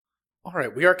All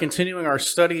right, we are continuing our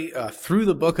study through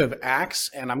the book of Acts,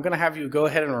 and I'm going to have you go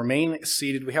ahead and remain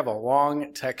seated. We have a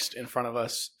long text in front of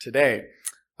us today.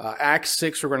 Acts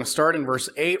 6, we're going to start in verse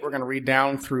 8. We're going to read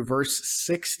down through verse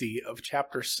 60 of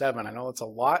chapter 7. I know it's a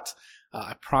lot.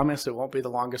 I promise it won't be the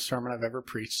longest sermon I've ever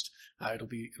preached. It'll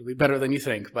be better than you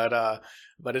think, but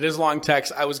it is long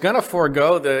text. I was going to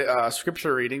forego the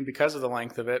scripture reading because of the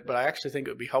length of it, but I actually think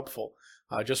it would be helpful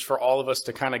just for all of us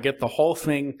to kind of get the whole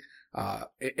thing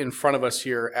in front of us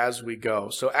here as we go.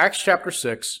 So Acts chapter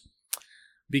 6,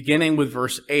 beginning with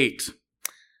verse 8,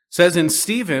 says, "And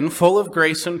Stephen, full of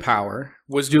grace and power,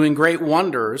 was doing great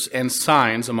wonders and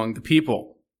signs among the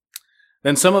people.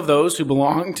 Then some of those who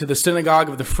belonged to the synagogue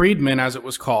of the freedmen, as it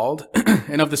was called,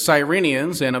 and of the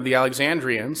Cyrenians and of the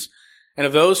Alexandrians, and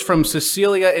of those from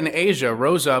Cilicia in Asia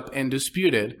rose up and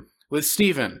disputed with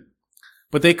Stephen.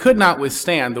 But they could not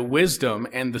withstand the wisdom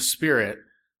and the spirit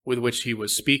with which he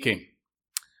was speaking.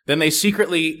 Then they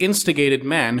secretly instigated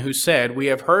men who said, 'We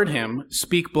have heard him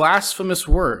speak blasphemous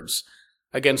words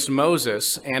against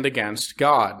Moses and against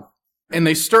God.' And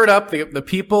they stirred up the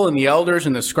people and the elders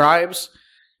and the scribes,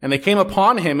 and they came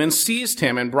upon him and seized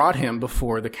him and brought him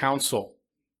before the council.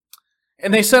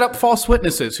 And they set up false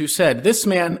witnesses who said, 'This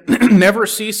man never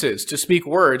ceases to speak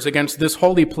words against this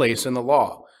holy place and the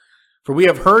law. For we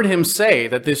have heard him say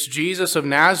that this Jesus of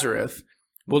Nazareth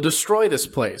will destroy this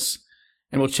place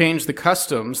and will change the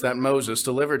customs that Moses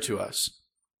delivered to us.'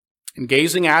 And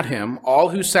gazing at him, all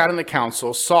who sat in the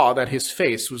council saw that his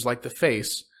face was like the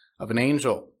face of an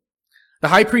angel. The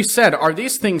high priest said, 'Are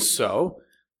these things so?'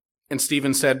 And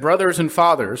Stephen said, 'Brothers and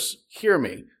fathers, hear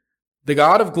me. The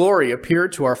God of glory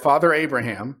appeared to our father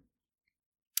Abraham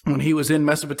when he was in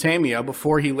Mesopotamia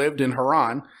before he lived in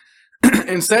Haran,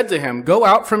 and said to him, "Go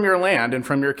out from your land and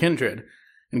from your kindred,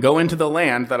 and go into the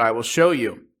land that I will show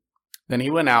you." Then he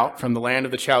went out from the land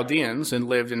of the Chaldeans and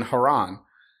lived in Haran.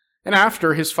 And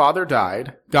after his father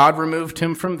died, God removed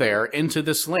him from there into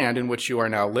this land in which you are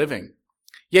now living.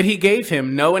 Yet he gave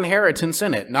him no inheritance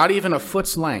in it, not even a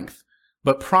foot's length,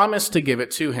 but promised to give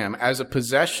it to him as a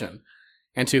possession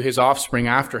and to his offspring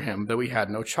after him, though he had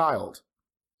no child.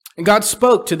 And God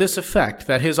spoke to this effect,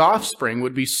 that his offspring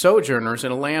would be sojourners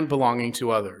in a land belonging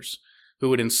to others, who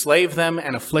would enslave them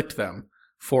and afflict them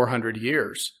 400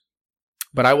 years.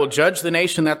 But I will judge the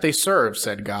nation that they serve,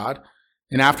 said God,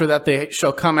 and after that they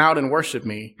shall come out and worship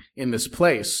me in this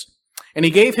place. And he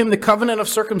gave him the covenant of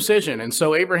circumcision, and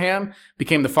so Abraham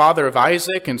became the father of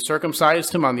Isaac and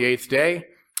circumcised him on the 8th day.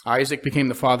 Isaac became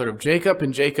the father of Jacob,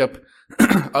 and Jacob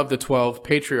of the 12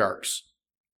 patriarchs.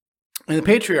 And the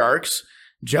patriarchs,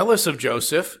 jealous of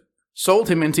Joseph, sold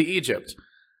him into Egypt.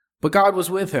 But God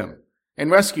was with him, and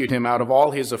rescued him out of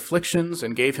all his afflictions,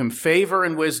 and gave him favor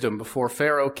and wisdom before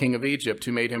Pharaoh, king of Egypt,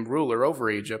 who made him ruler over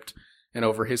Egypt and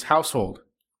over his household.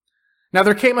 Now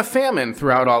there came a famine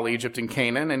throughout all Egypt and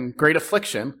Canaan, and great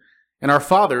affliction, and our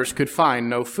fathers could find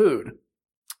no food.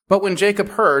 But when Jacob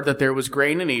heard that there was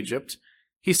grain in Egypt,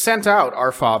 he sent out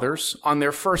our fathers on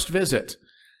their first visit.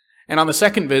 And on the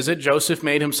second visit, Joseph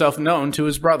made himself known to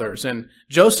his brothers, and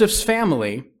Joseph's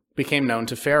family became known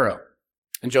to Pharaoh.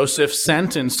 And Joseph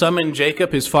sent and summoned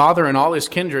Jacob, his father, and all his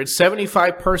kindred,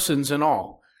 75 persons in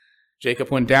all.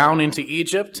 Jacob went down into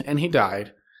Egypt, and he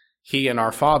died, he and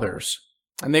our fathers.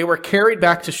 And they were carried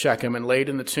back to Shechem and laid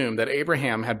in the tomb that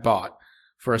Abraham had bought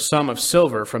for a sum of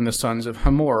silver from the sons of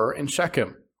Hamor in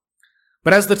Shechem.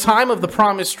 But as the time of the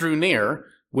promise drew near,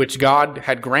 which God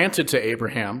had granted to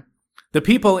Abraham, the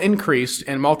people increased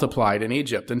and multiplied in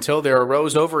Egypt until there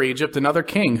arose over Egypt another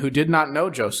king who did not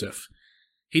know Joseph.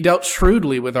 He dealt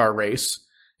shrewdly with our race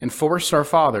and forced our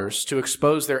fathers to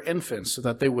expose their infants so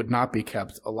that they would not be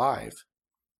kept alive.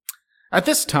 At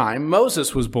this time,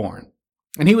 Moses was born,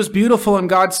 and he was beautiful in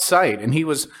God's sight, and he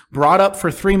was brought up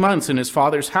for 3 months in his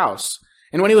father's house.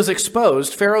 And when he was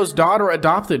exposed, Pharaoh's daughter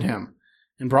adopted him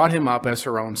and brought him up as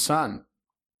her own son.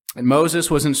 And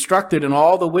Moses was instructed in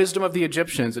all the wisdom of the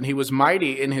Egyptians, and he was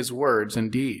mighty in his words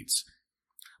and deeds.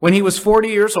 When he was 40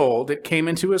 years old, it came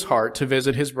into his heart to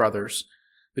visit his brothers,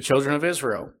 the children of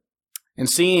Israel. And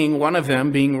seeing one of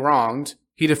them being wronged,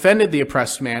 he defended the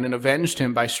oppressed man and avenged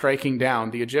him by striking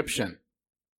down the Egyptian.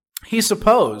 He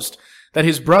supposed that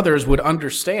his brothers would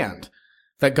understand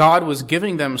that God was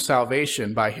giving them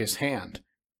salvation by his hand,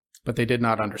 but they did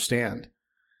not understand.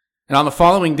 And on the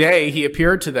following day, he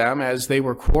appeared to them as they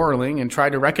were quarreling and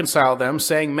tried to reconcile them,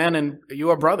 saying, "Men, and you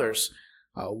are brothers.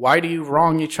 Why do you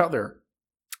wrong each other?"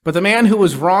 But the man who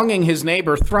was wronging his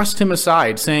neighbor thrust him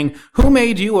aside, saying, "Who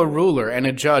made you a ruler and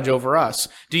a judge over us?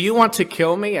 Do you want to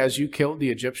kill me as you killed the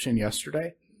Egyptian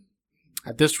yesterday?"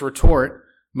 At this retort,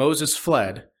 Moses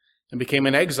fled and became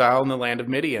an exile in the land of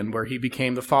Midian, where he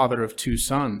became the father of 2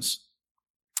 sons.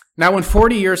 Now when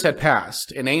 40 years had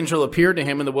passed, an angel appeared to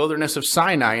him in the wilderness of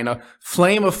Sinai in a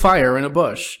flame of fire in a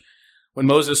bush. When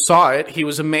Moses saw it, he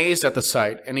was amazed at the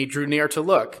sight, and he drew near to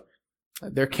look.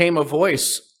 There came a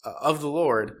voice of the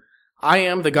Lord, I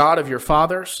am the God of your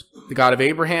fathers, the God of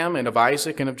Abraham and of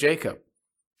Isaac and of Jacob.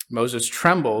 Moses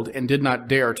trembled and did not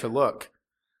dare to look.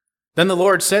 Then the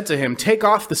Lord said to him, Take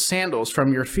off the sandals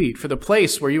from your feet, for the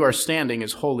place where you are standing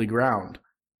is holy ground.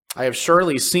 I have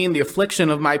surely seen the affliction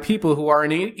of my people who are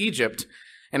in Egypt,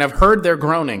 and have heard their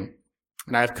groaning,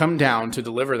 and I have come down to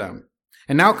deliver them.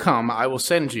 And now come, I will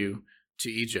send you to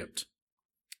Egypt.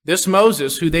 This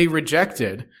Moses, who they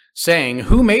rejected, saying,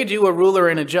 Who made you a ruler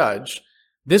and a judge?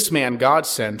 This man God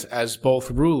sent as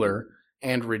both ruler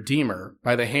and redeemer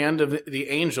by the hand of the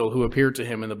angel who appeared to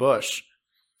him in the bush.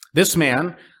 This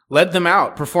man led them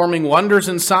out, performing wonders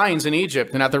and signs in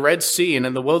Egypt and at the Red Sea and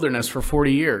in the wilderness for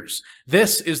 40 years.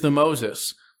 This is the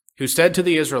Moses who said to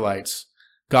the Israelites,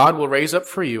 God will raise up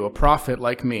for you a prophet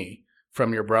like me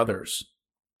from your brothers.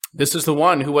 This is the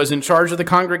one who was in charge of the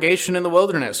congregation in the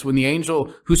wilderness when the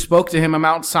angel who spoke to him at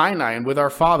Mount Sinai and with our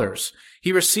fathers.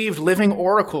 He received living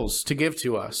oracles to give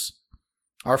to us.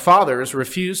 Our fathers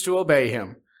refused to obey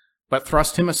him, but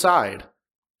thrust him aside,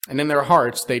 and in their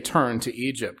hearts they turned to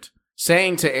Egypt,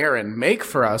 saying to Aaron, Make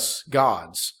for us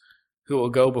gods who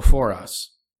will go before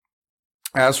us.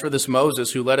 As for this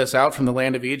Moses who led us out from the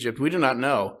land of Egypt, we do not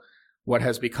know what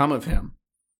has become of him.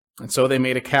 And so they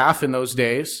made a calf in those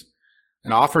days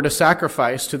and offered a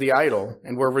sacrifice to the idol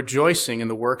and were rejoicing in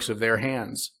the works of their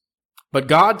hands. But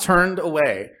God turned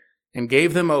away and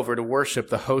gave them over to worship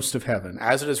the host of heaven,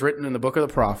 as it is written in the book of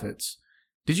the prophets.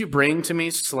 Did you bring to me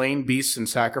slain beasts and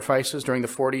sacrifices during the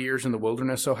 40 years in the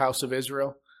wilderness, O house of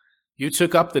Israel? You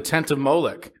took up the tent of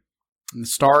Molech and the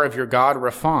star of your god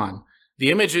Rephan,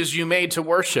 the images you made to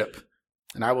worship,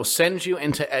 and I will send you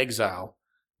into exile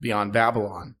beyond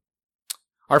Babylon.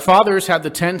 Our fathers had the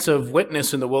tent of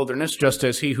witness in the wilderness, just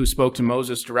as he who spoke to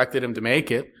Moses directed him to make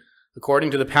it,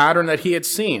 according to the pattern that he had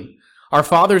seen. Our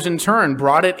fathers in turn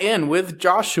brought it in with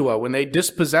Joshua when they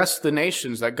dispossessed the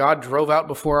nations that God drove out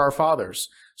before our fathers.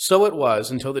 So it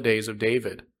was until the days of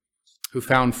David, who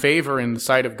found favor in the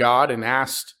sight of God and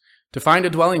asked to find a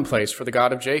dwelling place for the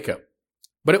God of Jacob.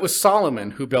 But it was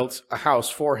Solomon who built a house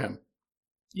for him.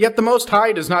 Yet the Most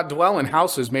High does not dwell in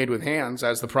houses made with hands,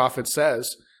 as the prophet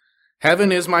says,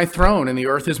 Heaven is my throne and the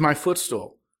earth is my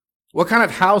footstool. What kind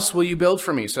of house will you build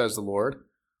for me, says the Lord?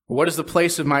 What is the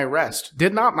place of my rest?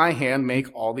 Did not my hand make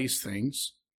all these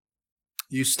things?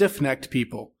 You stiff-necked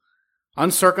people,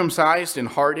 uncircumcised in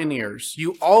heart and ears,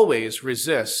 you always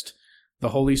resist the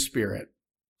Holy Spirit.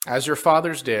 As your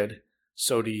fathers did,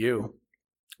 so do you.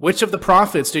 Which of the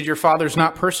prophets did your fathers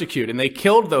not persecute? And they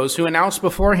killed those who announced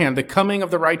beforehand the coming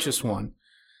of the righteous one,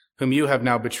 whom you have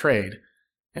now betrayed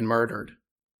and murdered.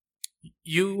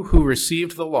 You who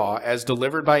received the law as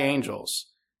delivered by angels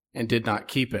and did not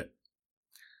keep it.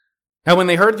 Now when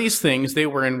they heard these things, they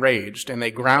were enraged, and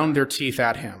they ground their teeth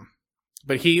at him.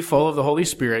 But he, full of the Holy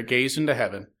Spirit, gazed into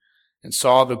heaven and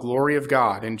saw the glory of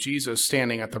God and Jesus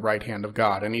standing at the right hand of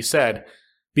God. And he said,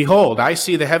 Behold, I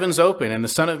see the heavens open and the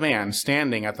Son of Man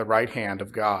standing at the right hand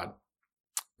of God.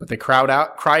 But they cried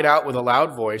out with a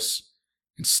loud voice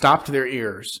and stopped their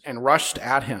ears and rushed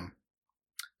at him.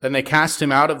 Then they cast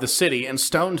him out of the city and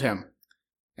stoned him.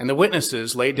 And the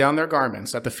witnesses laid down their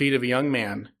garments at the feet of a young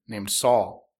man named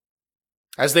Saul.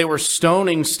 As they were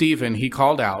stoning Stephen, he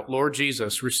called out, Lord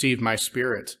Jesus, receive my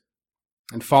spirit.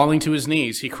 And falling to his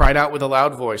knees, he cried out with a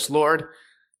loud voice, Lord,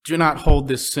 do not hold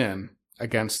this sin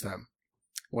against them.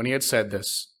 When he had said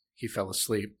this, he fell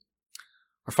asleep.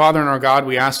 Our Father and our God,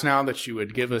 we ask now that you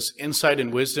would give us insight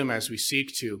and wisdom as we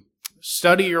seek to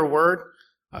study your word,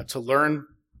 to learn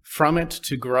from it,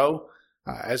 to grow,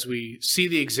 as we see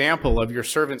the example of your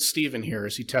servant Stephen here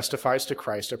as he testifies to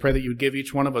Christ. I pray that you would give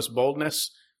each one of us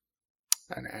boldness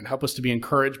and help us to be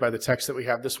encouraged by the text that we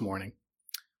have this morning.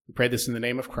 We pray this in the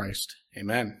name of Christ.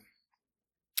 Amen.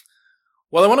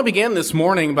 Well, I want to begin this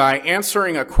morning by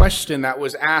answering a question that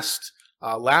was asked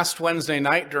last Wednesday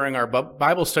night during our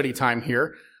Bible study time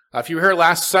here. If you were here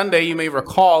last Sunday, you may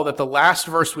recall that the last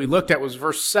verse we looked at was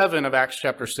verse 7 of Acts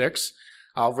chapter 6.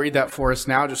 I'll read that for us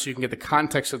now just so you can get the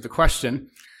context of the question.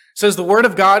 It says, The word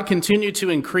of God continued to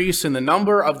increase, and the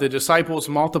number of the disciples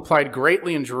multiplied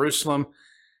greatly in Jerusalem,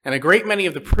 and a great many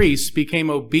of the priests became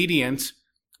obedient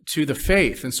to the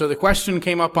faith. And so the question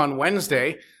came up on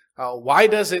Wednesday, why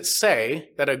does it say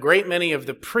that a great many of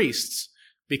the priests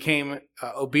became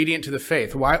obedient to the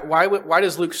faith? Why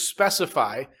does Luke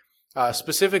specify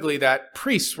specifically that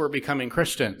priests were becoming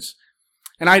Christians?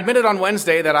 And I admitted on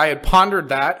Wednesday that I had pondered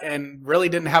that and really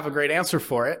didn't have a great answer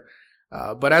for it.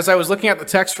 But as I was looking at the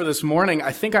text for this morning,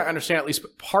 I think I understand at least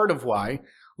part of why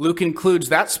Luke includes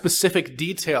that specific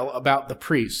detail about the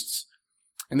priests.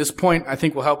 And this point, I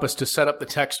think, will help us to set up the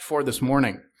text for this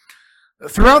morning.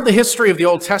 Throughout the history of the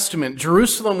Old Testament,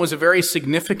 Jerusalem was a very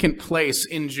significant place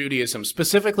in Judaism,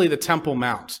 specifically the Temple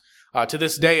Mount. To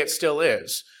this day, it still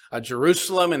is.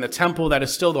 Jerusalem and the temple, that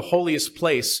is still the holiest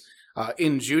place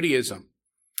in Judaism.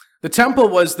 The temple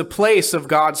was the place of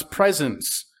God's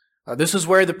presence. This is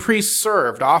where the priests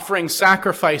served, offering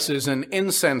sacrifices and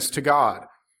incense to God.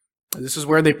 This is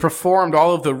where they performed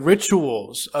all of the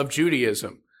rituals of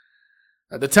Judaism.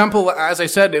 The temple, as I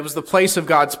said, it was the place of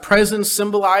God's presence,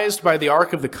 symbolized by the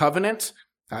Ark of the Covenant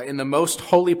in the most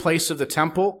holy place of the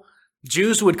temple.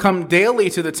 Jews would come daily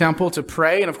to the temple to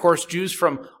pray, and of course, Jews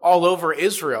from all over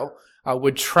Israel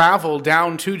would travel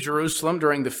down to Jerusalem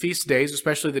during the feast days,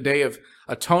 especially the Day of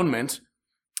Atonement,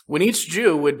 when each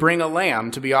Jew would bring a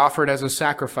lamb to be offered as a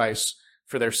sacrifice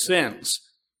for their sins.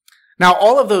 Now,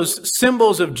 all of those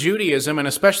symbols of Judaism, and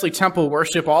especially temple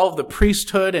worship, all of the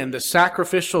priesthood and the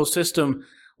sacrificial system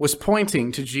was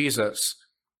pointing to Jesus.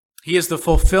 He is the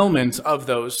fulfillment of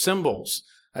those symbols,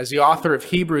 as the author of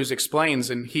Hebrews explains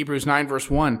in Hebrews 9, verse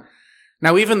 1.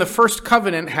 Now, even the first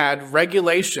covenant had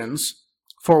regulations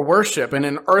for worship in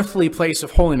an earthly place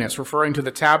of holiness, referring to the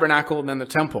tabernacle and then the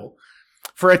temple.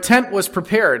 For a tent was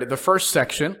prepared, the first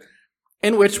section,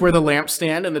 in which were the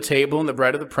lampstand and the table and the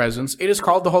bread of the presence. It is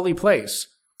called the holy place.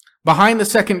 Behind the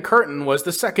second curtain was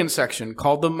the second section,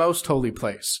 called the most holy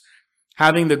place,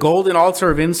 having the golden altar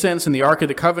of incense and the Ark of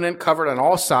the Covenant covered on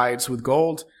all sides with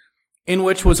gold, in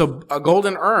which was a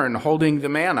golden urn holding the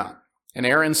manna, and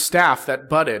Aaron's staff that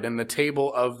budded, and the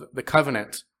table of the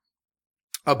covenant.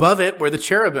 Above it were the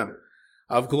cherubim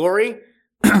of glory,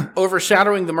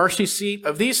 overshadowing the mercy seat.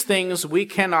 Of these things we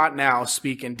cannot now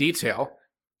speak in detail.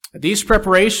 These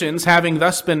preparations having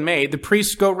thus been made, the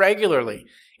priests go regularly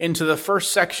into the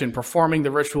first section, performing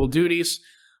the ritual duties,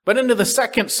 but into the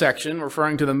second section,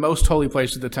 referring to the most holy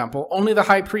place of the temple, only the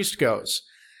high priest goes,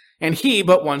 and he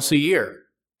but once a year,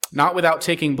 not without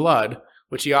taking blood,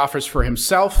 which he offers for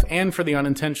himself and for the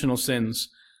unintentional sins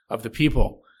of the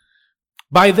people.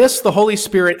 By this, the Holy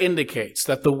Spirit indicates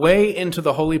that the way into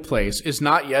the holy place is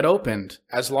not yet opened,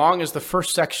 as long as the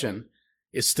first section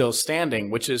is still standing,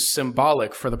 which is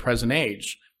symbolic for the present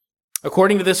age.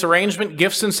 According to this arrangement,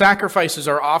 gifts and sacrifices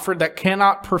are offered that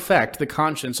cannot perfect the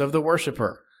conscience of the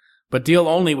worshiper, but deal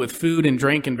only with food and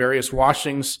drink and various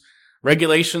washings,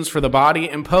 regulations for the body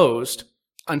imposed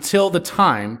until the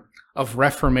time of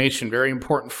Reformation. Very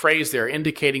important phrase there,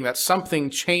 indicating that something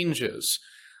changes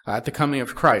at the coming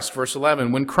of Christ. Verse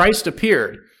 11, when Christ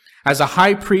appeared as a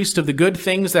high priest of the good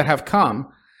things that have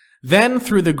come, then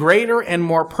through the greater and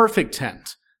more perfect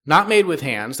tent, not made with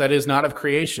hands, that is, not of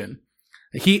creation,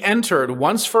 he entered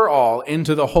once for all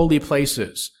into the holy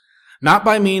places, not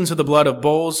by means of the blood of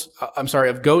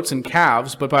of goats and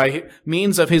calves, but by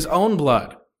means of his own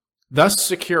blood, thus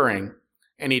securing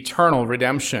an eternal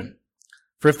redemption.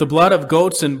 For if the blood of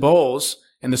goats and bulls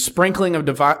and the sprinkling of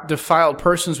defiled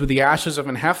persons with the ashes of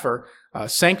an heifer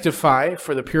sanctify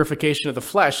for the purification of the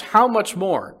flesh, how much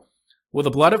more will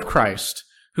the blood of Christ,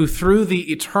 who through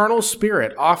the eternal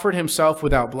Spirit offered himself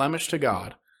without blemish to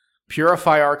God,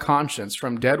 purify our conscience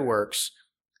from dead works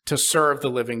to serve the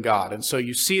living God? And so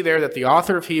you see there that the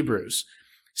author of Hebrews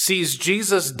sees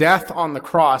Jesus' death on the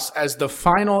cross as the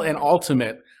final and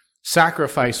ultimate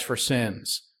sacrifice for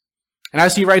sins. And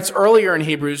as he writes earlier in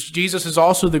Hebrews, Jesus is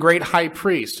also the great high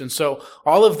priest. And so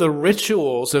all of the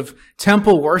rituals of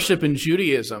temple worship in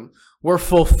Judaism were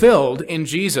fulfilled in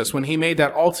Jesus when he made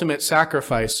that ultimate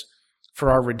sacrifice for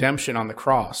our redemption on the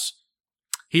cross.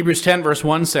 Hebrews 10 verse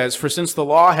 1 says, for since the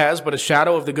law has but a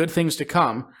shadow of the good things to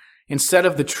come, instead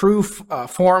of the true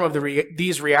form of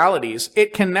these realities,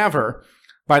 it can never,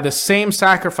 by the same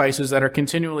sacrifices that are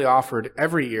continually offered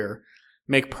every year,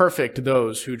 make perfect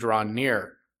those who draw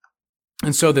near.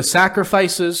 And so the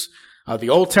sacrifices, the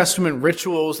Old Testament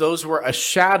rituals, those were a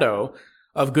shadow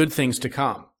of good things to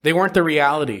come. They weren't the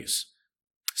realities.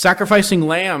 Sacrificing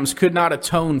lambs could not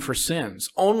atone for sins.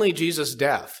 Only Jesus'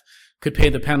 death could pay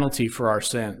the penalty for our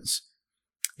sins.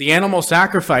 The animal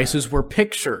sacrifices were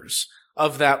pictures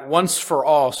of that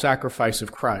once-for-all sacrifice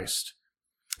of Christ.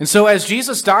 And so as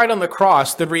Jesus died on the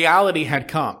cross, the reality had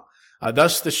come.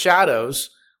 Thus the shadows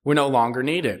were no longer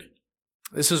needed.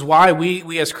 This is why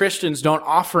we as Christians don't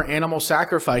offer animal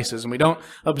sacrifices, and we don't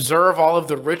observe all of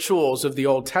the rituals of the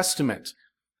Old Testament,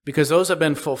 because those have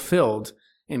been fulfilled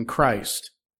in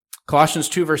Christ. Colossians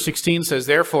 2 verse 16 says,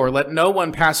 therefore, let no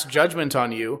one pass judgment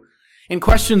on you In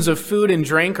questions of food and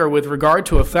drink, or with regard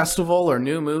to a festival or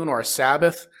new moon or a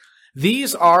Sabbath,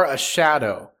 these are a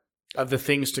shadow of the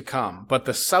things to come, but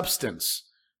the substance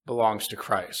belongs to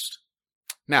Christ.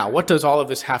 Now, what does all of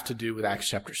this have to do with Acts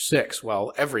chapter 6?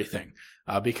 Well, everything.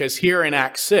 Because here in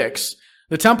Acts 6,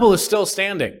 the temple is still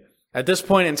standing. At this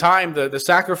point in time, the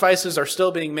sacrifices are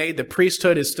still being made. The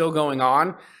priesthood is still going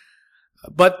on.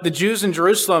 But the Jews in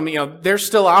Jerusalem, they're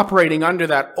still operating under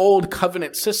that old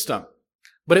covenant system.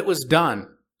 But it was done.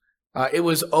 It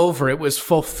was over. It was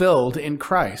fulfilled in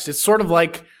Christ. It's sort of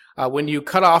like when you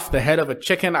cut off the head of a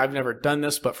chicken. I've never done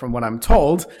this, but from what I'm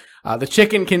told, the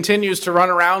chicken continues to run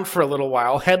around for a little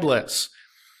while headless.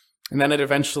 And then it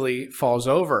eventually falls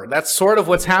over. That's sort of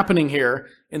what's happening here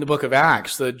in the book of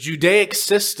Acts. The Judaic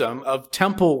system of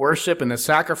temple worship and the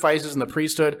sacrifices and the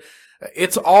priesthood,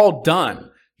 it's all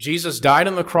done. Jesus died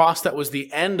on the cross. That was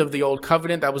the end of the old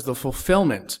covenant. That was the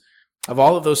fulfillment of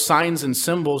all of those signs and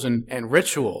symbols and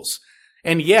rituals.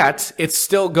 And yet, it's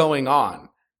still going on.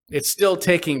 It's still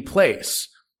taking place.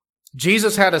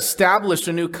 Jesus had established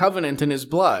a new covenant in his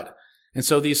blood. And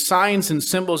so these signs and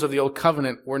symbols of the old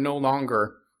covenant were no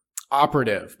longer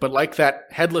operative. But like that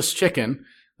headless chicken,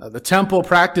 the temple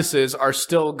practices are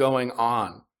still going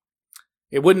on.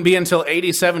 It wouldn't be until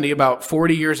AD 70, about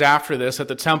 40 years after this, that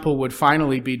the temple would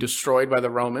finally be destroyed by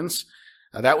the Romans.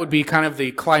 That would be kind of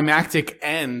the climactic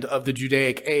end of the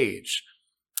Judaic age.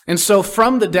 And so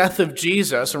from the death of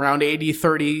Jesus around AD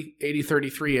 30, AD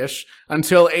 33-ish,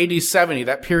 until AD 70,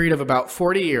 that period of about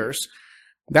 40 years,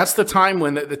 that's the time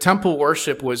when the temple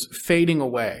worship was fading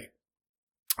away.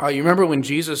 You remember when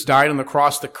Jesus died on the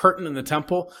cross, the curtain in the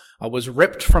temple was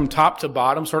ripped from top to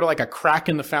bottom, sort of like a crack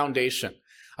in the foundation,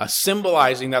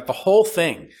 symbolizing that the whole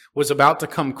thing was about to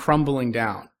come crumbling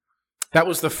down. That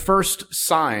was the first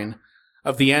sign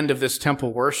of the end of this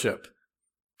temple worship.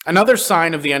 Another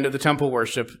sign of the end of the temple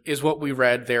worship is what we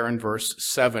read there in verse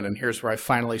 7, and here's where I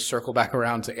finally circle back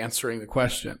around to answering the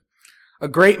question. A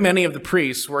great many of the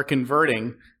priests were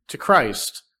converting to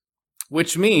Christ,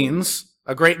 which means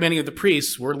a great many of the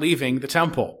priests were leaving the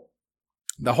temple.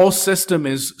 The whole system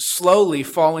is slowly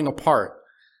falling apart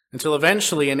until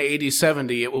eventually in AD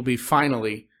 70 it will be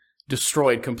finally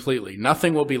destroyed completely.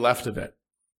 Nothing will be left of it.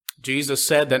 Jesus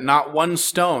said that not one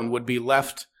stone would be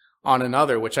left on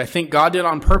another, which I think God did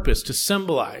on purpose to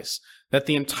symbolize that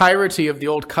the entirety of the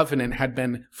old covenant had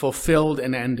been fulfilled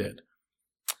and ended.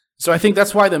 So I think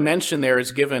that's why the mention there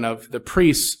is given of the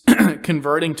priests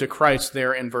converting to Christ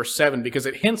there in verse 7, because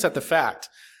it hints at the fact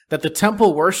that the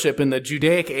temple worship in the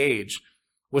Judaic age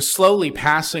was slowly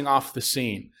passing off the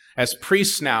scene as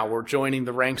priests now were joining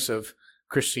the ranks of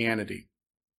Christianity.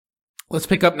 Let's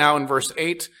pick up now in verse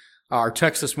 8. Our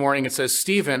text this morning, it says,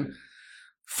 Stephen,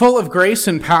 full of grace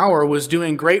and power, was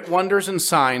doing great wonders and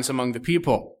signs among the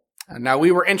people. Now, we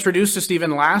were introduced to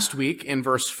Stephen last week in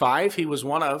verse 5. He was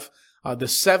one of the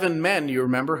 7 men, you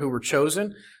remember, who were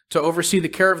chosen to oversee the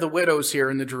care of the widows here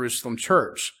in the Jerusalem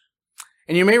church.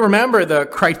 And you may remember the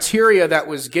criteria that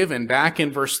was given back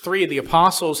in verse 3. The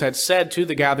apostles had said to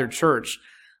the gathered church,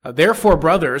 therefore,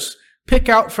 brothers, pick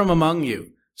out from among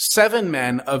you 7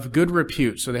 men of good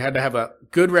repute. So they had to have a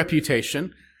good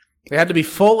reputation. They had to be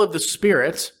full of the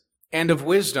Spirit and of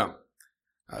wisdom.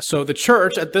 So the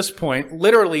church at this point,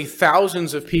 literally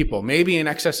thousands of people, maybe in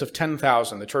excess of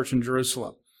 10,000, the church in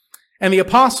Jerusalem. And the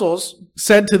apostles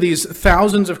said to these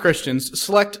thousands of Christians,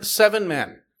 select 7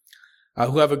 men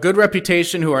who have a good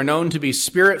reputation, who are known to be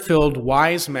Spirit-filled,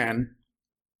 wise men.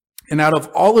 And out of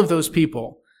all of those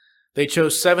people, they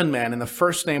chose 7 men, and the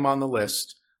first name on the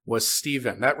list was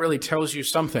Stephen. That really tells you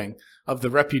something of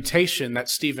the reputation that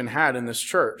Stephen had in this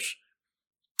church.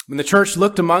 When the church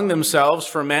looked among themselves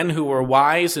for men who were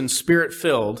wise and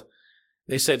Spirit-filled,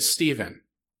 they said, Stephen,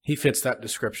 he fits that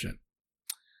description.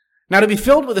 Now, to be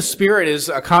filled with the Spirit is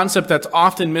a concept that's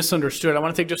often misunderstood. I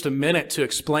want to take just a minute to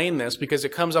explain this because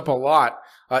it comes up a lot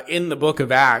in the book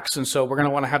of Acts, and so we're going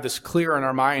to want to have this clear in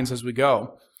our minds as we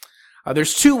go.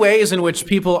 There's 2 ways in which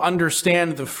people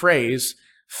understand the phrase,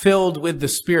 filled with the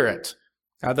Spirit.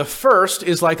 The first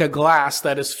is like a glass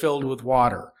that is filled with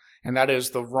water, and that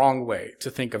is the wrong way to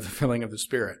think of the filling of the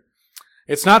Spirit.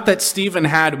 It's not that Stephen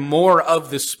had more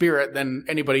of the Spirit than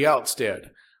anybody else did.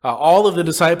 All of the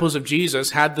disciples of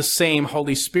Jesus had the same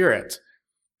Holy Spirit.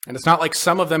 And it's not like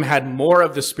some of them had more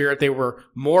of the Spirit. They were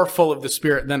more full of the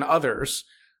Spirit than others.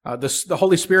 The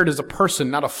Holy Spirit is a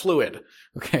person, not a fluid.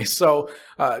 Okay, so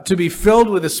to be filled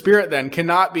with the Spirit then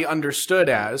cannot be understood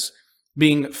as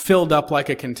being filled up like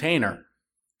a container.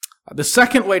 The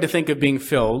second way to think of being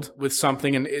filled with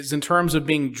something is in terms of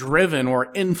being driven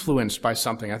or influenced by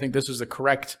something. I think this is the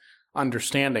correct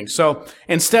understanding. So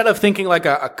instead of thinking like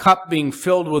a cup being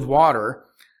filled with water,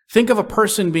 think of a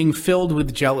person being filled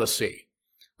with jealousy.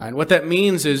 And what that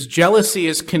means is jealousy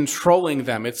is controlling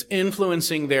them. It's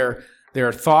influencing their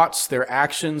thoughts, their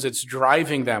actions. It's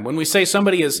driving them. When we say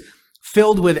somebody is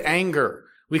filled with anger,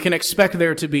 we can expect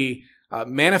there to be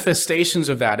manifestations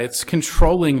of that. It's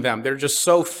controlling them. They're just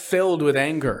so filled with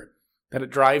anger that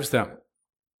it drives them.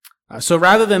 So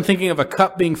rather than thinking of a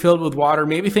cup being filled with water,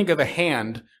 maybe think of a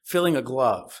hand filling a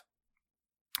glove.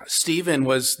 Stephen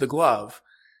was the glove,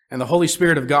 and the Holy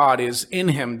Spirit of God is in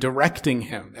him, directing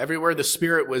him. Everywhere the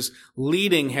Spirit was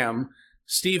leading him,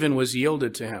 Stephen was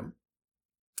yielded to him.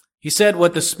 He said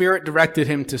what the Spirit directed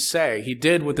him to say. He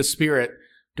did what the Spirit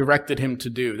directed him to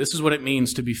do. This is what it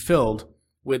means to be filled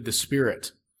with the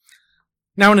Spirit.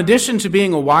 Now, in addition to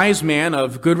being a wise man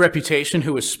of good reputation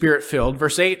who was Spirit-filled,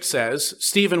 verse 8 says,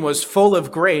 Stephen was full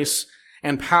of grace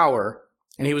and power,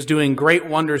 and he was doing great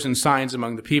wonders and signs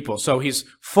among the people. So he's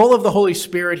full of the Holy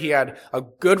Spirit. He had a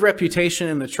good reputation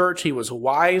in the church. He was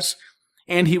wise,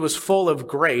 and he was full of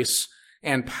grace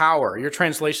and power. Your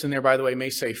translation there, by the way, may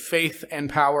say faith and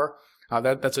power.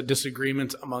 That's a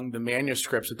disagreement among the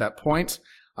manuscripts at that point.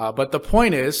 But the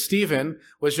point is, Stephen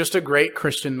was just a great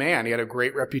Christian man. He had a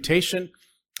great reputation.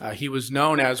 He was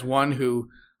known as one who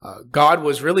God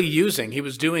was really using. He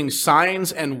was doing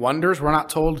signs and wonders. We're not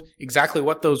told exactly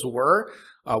what those were,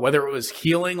 whether it was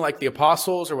healing like the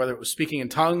apostles or whether it was speaking in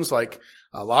tongues like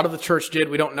a lot of the church did.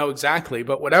 We don't know exactly,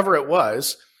 but whatever it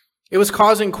was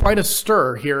causing quite a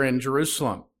stir here in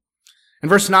Jerusalem. And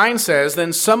verse 9 says,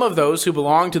 Then some of those who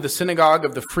belonged to the synagogue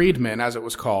of the freedmen, as it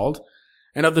was called,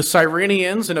 and of the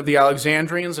Cyrenians and of the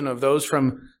Alexandrians and of those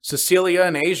from Cilicia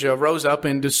and Asia rose up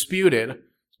and disputed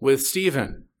with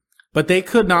Stephen. But they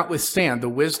could not withstand the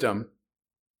wisdom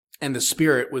and the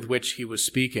spirit with which he was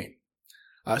speaking.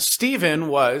 Stephen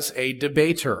was a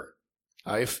debater.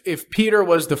 If Peter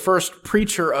was the first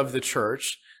preacher of the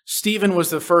church, Stephen was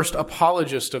the first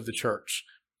apologist of the church.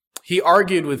 He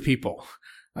argued with people.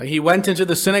 He went into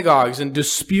the synagogues and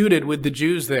disputed with the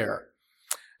Jews there.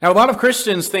 Now, a lot of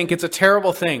Christians think it's a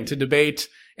terrible thing to debate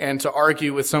and to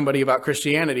argue with somebody about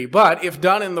Christianity, but if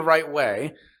done in the right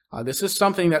way, this is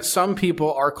something that some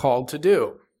people are called to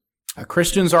do.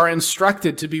 Christians are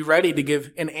instructed to be ready to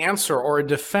give an answer or a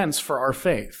defense for our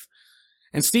faith.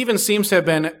 And Stephen seems to have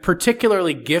been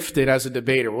particularly gifted as a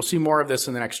debater. We'll see more of this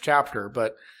in the next chapter,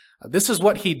 but this is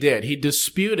what he did. He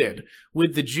disputed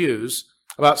with the Jews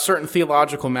about certain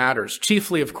theological matters,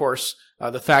 chiefly, of course,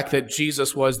 the fact that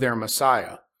Jesus was their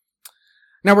Messiah.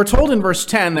 Now, we're told in verse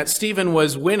 10 that Stephen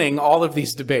was winning all of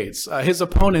these debates. His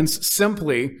opponents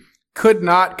simply could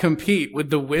not compete with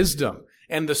the wisdom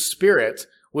and the spirit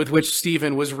with which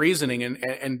Stephen was reasoning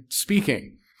and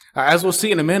speaking. As we'll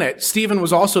see in a minute, Stephen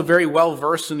was also very well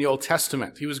versed in the Old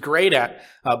Testament. He was great at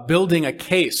building a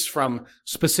case from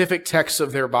specific texts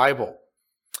of their Bible.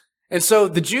 And so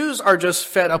the Jews are just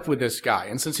fed up with this guy.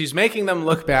 And since he's making them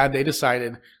look bad, they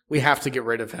decided we have to get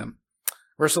rid of him.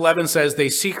 Verse 11 says they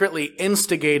secretly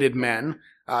instigated men.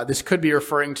 This could be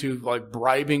referring to like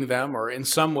bribing them, or in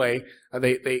some way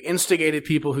they instigated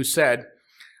people who said,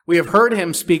 "We have heard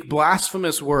him speak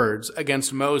blasphemous words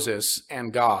against Moses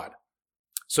and God."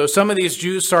 So some of these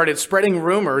Jews started spreading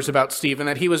rumors about Stephen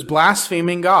that he was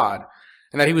blaspheming God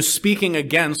and that he was speaking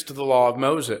against the law of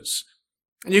Moses.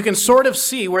 And you can sort of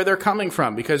see where they're coming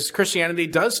from, because Christianity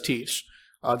does teach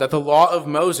that the law of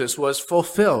Moses was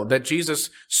fulfilled, that Jesus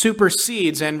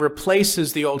supersedes and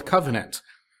replaces the old covenant.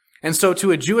 And so to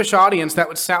a Jewish audience, that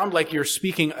would sound like you're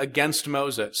speaking against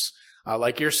Moses,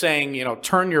 like you're saying,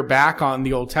 turn your back on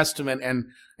the Old Testament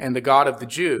and the God of the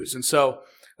Jews. And so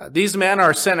these men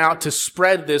are sent out to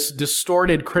spread this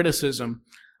distorted criticism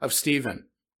of Stephen.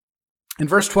 And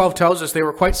verse 12 tells us they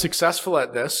were quite successful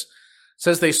at this. It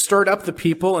says they stirred up the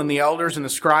people and the elders and the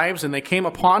scribes, and they came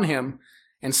upon him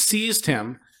and seized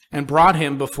him and brought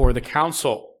him before the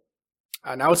council.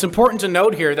 Now it's important to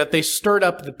note here that they stirred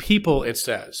up the people, it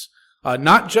says,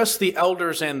 not just the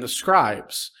elders and the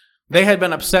scribes. They had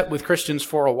been upset with Christians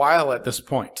for a while at this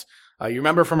point. You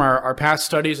remember from our past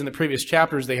studies in the previous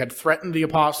chapters, they had threatened the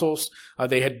apostles.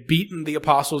 They had beaten the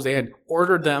apostles. They had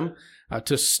ordered them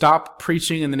to stop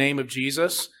preaching in the name of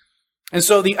Jesus. And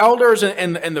so the elders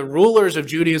and the rulers of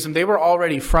Judaism, they were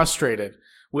already frustrated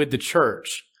with the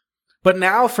church. But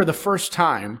now, for the first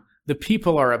time, the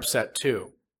people are upset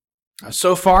too.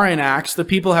 So far in Acts, the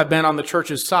people have been on the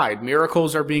church's side.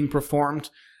 Miracles are being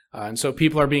performed, and so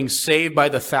people are being saved by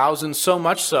the thousands, so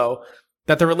much so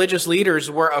that the religious leaders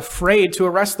were afraid to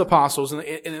arrest the apostles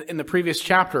in the previous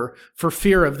chapter for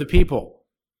fear of the people.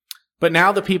 But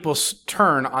now the people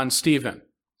turn on Stephen.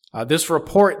 This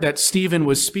report that Stephen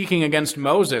was speaking against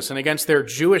Moses and against their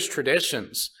Jewish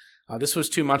traditions, this was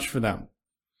too much for them.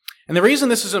 And the reason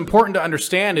this is important to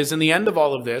understand is in the end of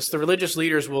all of this, the religious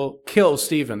leaders will kill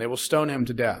Stephen. They will stone him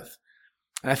to death.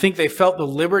 And I think they felt the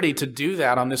liberty to do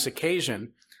that on this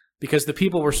occasion because the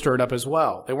people were stirred up as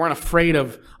well. They weren't afraid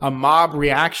of a mob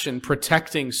reaction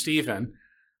protecting Stephen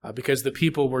because the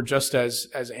people were just as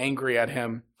angry at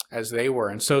him as they were.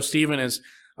 And so Stephen is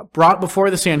brought before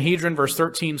the Sanhedrin. Verse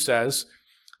 13 says,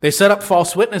 they set up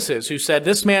false witnesses who said,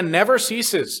 "This man never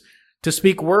ceases to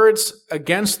speak words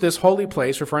against this holy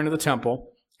place," referring to the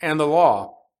temple, "and the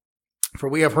law. For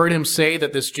we have heard him say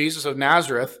that this Jesus of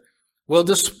Nazareth will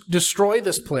destroy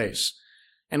this place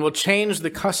and will change the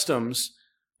customs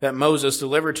that Moses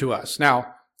delivered to us."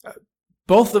 Now,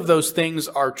 both of those things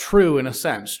are true in a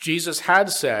sense. Jesus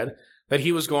had said that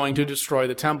he was going to destroy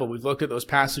the temple. We've looked at those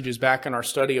passages back in our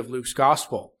study of Luke's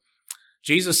gospel.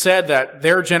 Jesus said that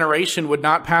their generation would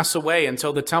not pass away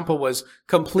until the temple was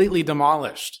completely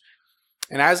demolished.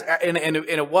 And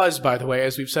it was, by the way,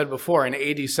 as we've said before, in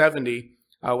AD 70,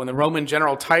 when the Roman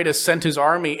general Titus sent his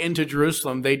army into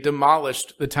Jerusalem, they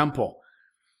demolished the temple.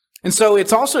 And so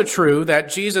it's also true that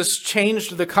Jesus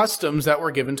changed the customs that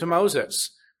were given to Moses.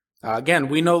 Again,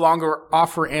 we no longer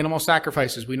offer animal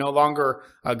sacrifices. We no longer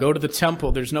go to the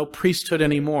temple. There's no priesthood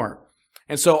anymore.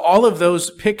 And so all of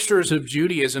those pictures of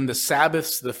Judaism, the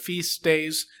Sabbaths, the feast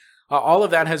days, all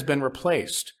of that has been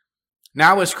replaced.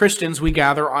 Now, as Christians, we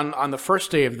gather on the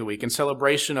first day of the week in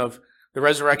celebration of the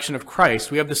resurrection of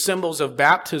Christ. We have the symbols of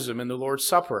baptism and the Lord's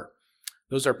Supper.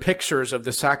 Those are pictures of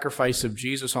the sacrifice of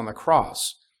Jesus on the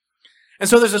cross. And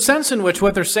so there's a sense in which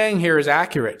what they're saying here is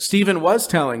accurate. Stephen was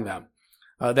telling them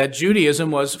that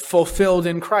Judaism was fulfilled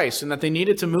in Christ and that they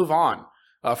needed to move on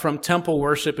from temple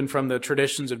worship and from the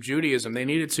traditions of Judaism. They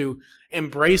needed to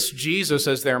embrace Jesus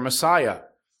as their Messiah.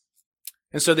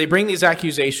 And so they bring these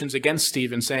accusations against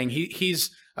Stephen, saying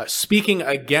he's speaking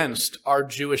against our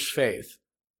Jewish faith.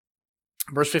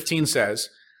 Verse 15 says,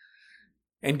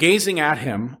 "And gazing at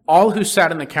him, all who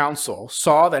sat in the council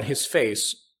saw that his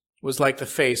face was like the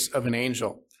face of an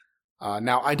angel."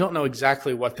 Now, I don't know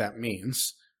exactly what that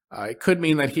means. It could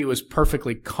mean that he was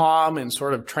perfectly calm and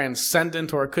sort of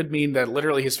transcendent, or it could mean that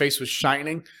literally his face was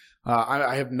shining.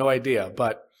 I have no idea,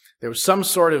 but there was some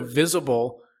sort of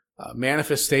visible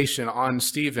manifestation on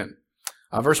Stephen.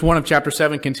 Verse 1 of chapter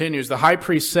 7 continues, "The high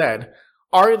priest said,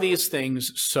 'Are these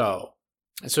things so?'"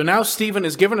 And so now Stephen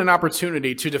is given an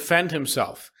opportunity to defend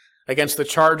himself against the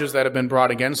charges that have been brought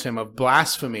against him of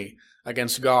blasphemy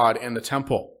against God and the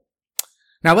temple.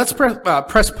 Now let's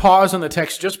press pause on the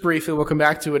text just briefly. We'll come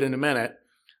back to it in a minute.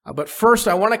 But first,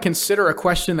 I want to consider a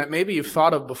question that maybe you've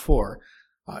thought of before.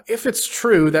 If it's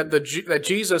true that that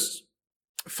Jesus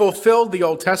fulfilled the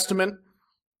Old Testament,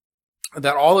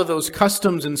 that all of those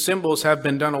customs and symbols have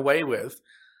been done away with,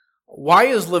 why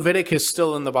is Leviticus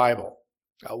still in the Bible?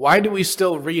 Why do we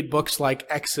still read books like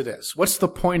Exodus? What's the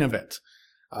point of it?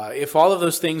 If all of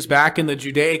those things back in the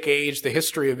Judaic age, the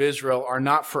history of Israel, are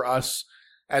not for us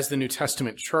as the New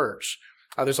Testament church?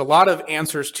 There's a lot of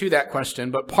answers to that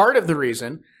question, but part of the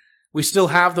reason we still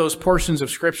have those portions of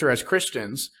Scripture as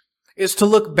Christians is to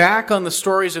look back on the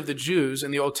stories of the Jews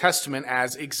in the Old Testament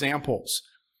as examples.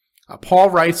 Paul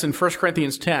writes in 1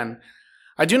 Corinthians 10,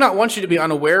 "I do not want you to be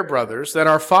unaware, brothers, that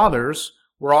our fathers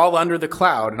were all under the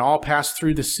cloud and all passed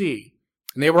through the sea.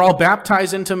 And they were all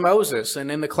baptized into Moses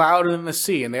and in the cloud and in the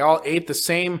sea. And they all ate the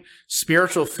same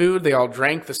spiritual food. They all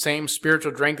drank the same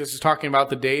spiritual drink." This is talking about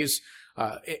the days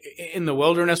in the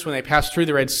wilderness when they passed through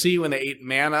the Red Sea, when they ate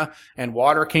manna and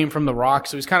water came from the rock.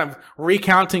 So he's kind of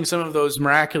recounting some of those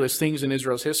miraculous things in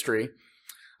Israel's history.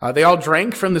 They all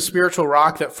drank from the spiritual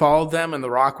rock that followed them, and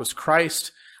the rock was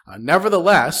Christ.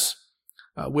 Nevertheless,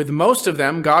 with most of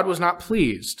them, God was not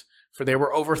pleased, for they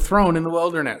were overthrown in the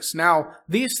wilderness. Now,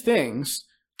 these things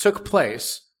took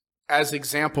place as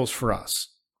examples for us,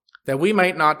 that we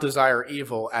might not desire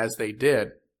evil as they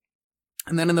did.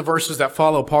 And then in the verses that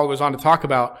follow, Paul goes on to talk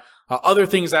about other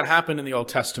things that happened in the Old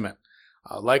Testament,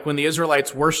 like when the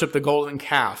Israelites worshiped the golden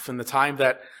calf and the time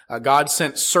that God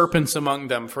sent serpents among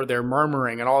them for their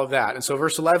murmuring and all of that. And so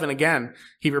verse 11, again,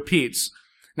 he repeats,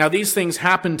 "Now these things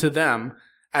happened to them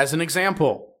as an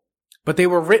example, but they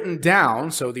were written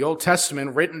down," so the Old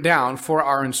Testament written down, "for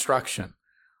our instruction,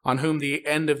 on whom the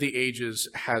end of the ages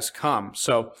has come."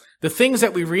 So the things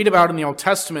that we read about in the Old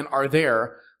Testament are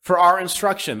there for our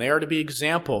instruction. They are to be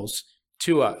examples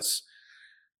to us.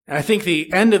 And I think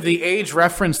the end of the age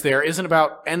reference there isn't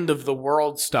about end of the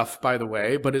world stuff, by the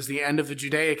way, but is the end of the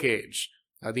Judaic age,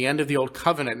 the end of the Old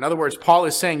Covenant. In other words, Paul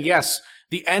is saying, yes,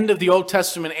 the end of the Old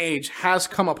Testament age has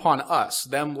come upon us,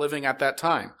 them living at that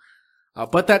time.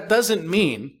 But that doesn't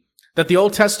mean that the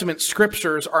Old Testament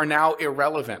scriptures are now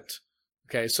irrelevant.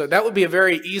 Okay, so that would be a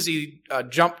very easy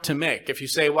jump to make. If you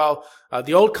say, well,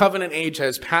 the Old Covenant age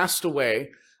has passed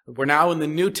away, we're now in the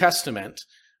New Testament.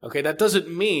 Okay, that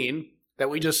doesn't mean that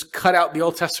we just cut out the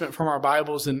Old Testament from our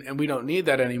Bibles and we don't need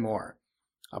that anymore.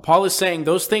 Paul is saying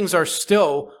those things are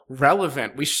still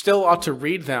relevant. We still ought to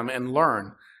read them and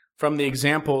learn from the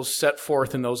examples set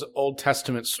forth in those Old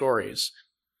Testament stories.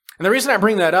 And the reason I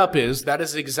bring that up is that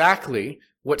is exactly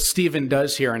what Stephen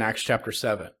does here in Acts chapter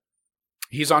 7.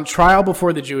 He's on trial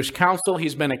before the Jewish council.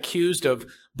 He's been accused of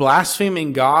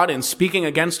blaspheming God and speaking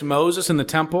against Moses in the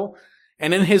temple.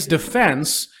 And in his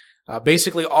defense,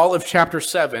 basically all of chapter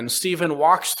 7, Stephen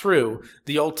walks through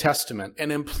the Old Testament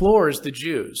and implores the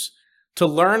Jews to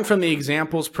learn from the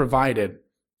examples provided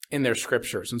in their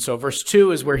scriptures. And so verse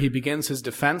 2 is where he begins his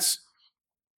defense.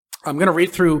 I'm going to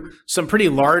read through some pretty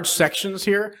large sections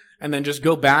here and then just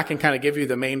go back and kind of give you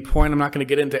the main point. I'm not going to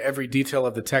get into every detail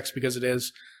of the text because it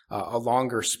is a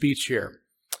longer speech here.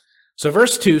 So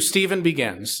verse 2, Stephen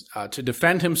begins to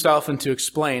defend himself and to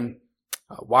explain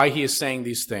why he is saying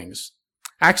these things.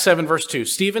 Acts 7 verse 2,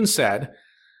 Stephen said,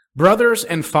 "Brothers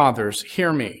and fathers,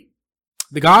 hear me.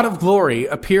 The God of glory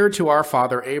appeared to our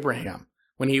father Abraham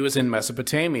when he was in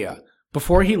Mesopotamia,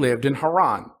 before he lived in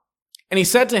Haran. And he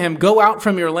said to him, 'Go out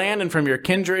from your land and from your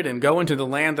kindred and go into the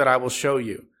land that I will show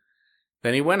you.'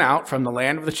 Then he went out from the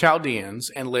land of the Chaldeans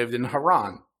and lived in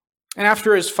Haran. And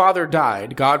after his father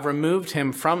died, God removed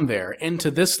him from there into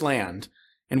this land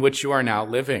in which you are now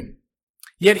living.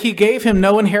 Yet he gave him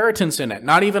no inheritance in it,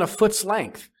 not even a foot's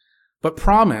length, but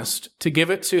promised to give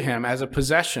it to him as a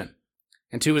possession,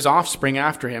 and to his offspring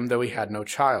after him, though he had no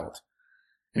child.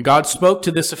 And God spoke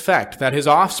to this effect, that his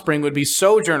offspring would be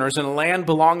sojourners in a land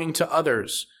belonging to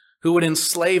others, who would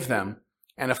enslave them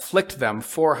and afflict them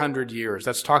 400 years.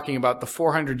 That's talking about the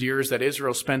 400 years that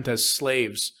Israel spent as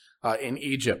slaves in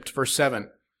Egypt. Verse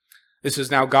 7. This is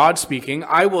now God speaking.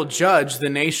 "I will judge the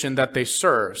nation that they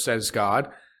serve, says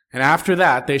God, and after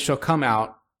that they shall come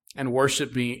out and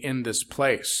worship me in this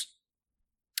place."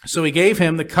 So he gave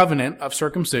him the covenant of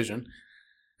circumcision.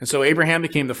 And so Abraham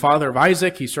became the father of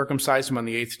Isaac. He circumcised him on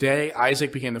the 8th day.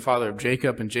 Isaac became the father of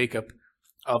Jacob, and Jacob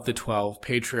of the 12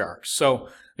 patriarchs. So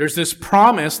there's this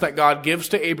promise that God gives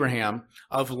to Abraham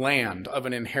of land, of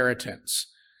an inheritance.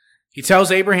 He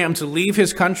tells Abraham to leave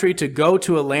his country, to go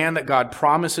to a land that God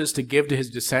promises to give to his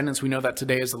descendants. We know that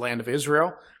today is the land of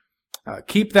Israel.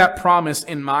 Keep that promise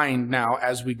in mind now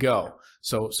as we go.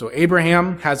 So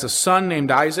Abraham has a son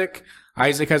named Isaac.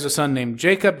 Isaac has a son named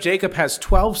Jacob. Jacob has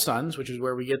 12 sons, which is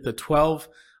where we get the 12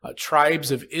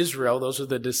 tribes of Israel. Those are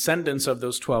the descendants of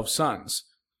those 12 sons.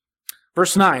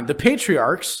 Verse 9, the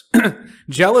patriarchs,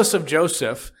 jealous of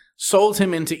Joseph, sold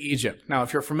him into Egypt. Now,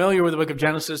 if you're familiar with the book of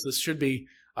Genesis, this should be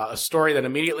a story that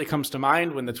immediately comes to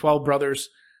mind when the 12 brothers,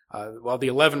 the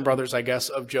 11 brothers, I guess,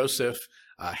 of Joseph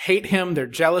hate him. They're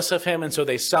jealous of him, and so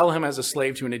they sell him as a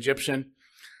slave to an Egyptian.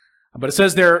 But it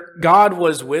says there, God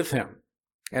was with him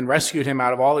and rescued him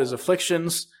out of all his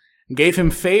afflictions and gave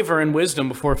him favor and wisdom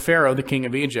before Pharaoh, the king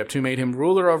of Egypt, who made him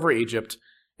ruler over Egypt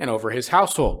and over his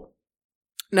household.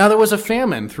 Now there was a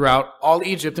famine throughout all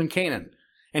Egypt and Canaan,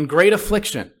 and great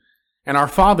affliction, and our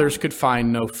fathers could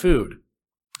find no food.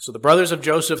 So the brothers of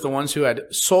Joseph, the ones who had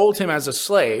sold him as a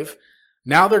slave,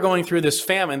 now they're going through this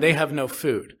famine. They have no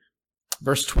food.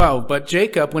 Verse 12, but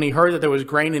Jacob, when he heard that there was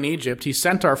grain in Egypt, he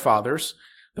sent our fathers,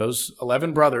 those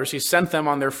 11 brothers, he sent them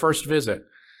on their first visit.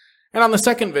 And on the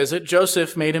second visit,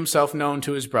 Joseph made himself known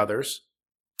to his brothers,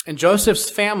 and Joseph's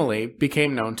family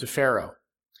became known to Pharaoh.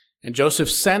 And Joseph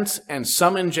sent and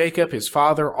summoned Jacob, his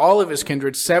father, all of his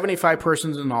kindred, 75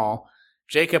 persons in all.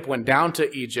 Jacob went down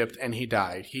to Egypt, and he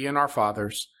died, he and our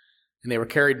fathers. And they were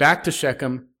carried back to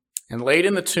Shechem and laid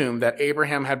in the tomb that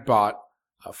Abraham had bought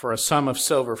for a sum of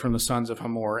silver from the sons of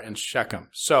Hamor and Shechem.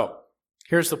 So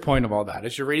here's the point of all that.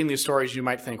 As you're reading these stories, you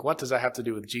might think, what does that have to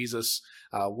do with Jesus?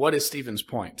 What is Stephen's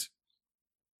point?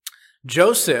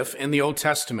 Joseph in the Old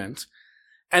Testament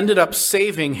ended up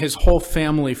saving his whole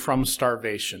family from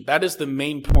starvation. That is the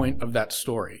main point of that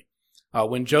story.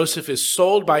 When Joseph is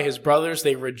sold by his brothers,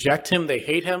 they reject him, they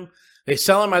hate him. They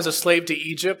sell him as a slave to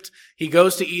Egypt. He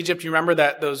goes to Egypt. You remember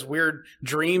those weird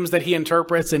dreams that he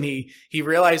interprets, and he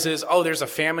realizes, oh, there's a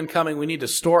famine coming. We need to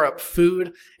store up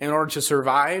food in order to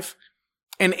survive.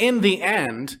 And in the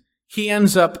end, he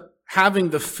ends up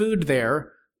having the food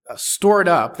there stored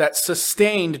up that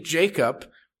sustained Jacob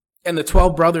and the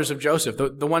 12 brothers of Joseph,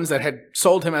 the ones that had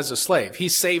sold him as a slave. He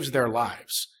saves their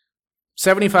lives.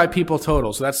 75 people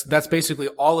total. So that's basically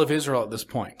all of Israel at this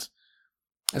point.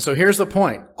 And so here's the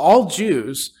point. All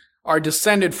Jews are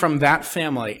descended from that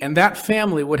family, and that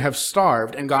family would have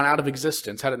starved and gone out of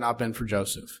existence had it not been for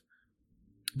Joseph.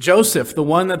 Joseph, the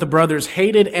one that the brothers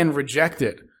hated and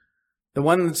rejected, the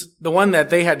one that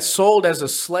they had sold as a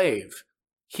slave,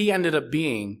 he ended up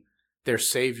being their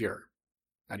savior.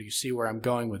 Now, do you see where I'm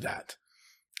going with that?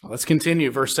 Well, let's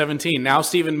continue. Verse 17. Now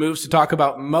Stephen moves to talk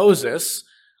about Moses,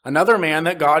 another man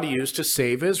that God used to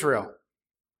save Israel.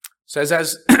 It says,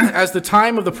 as the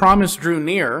time of the promise drew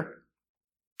near,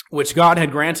 which God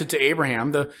had granted to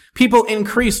Abraham, the people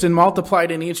increased and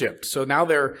multiplied in Egypt. So now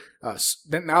they're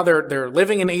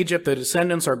living in Egypt. The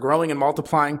descendants are growing and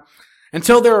multiplying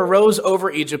until there arose over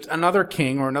Egypt another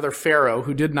king or another Pharaoh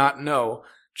who did not know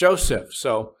Joseph.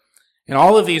 So in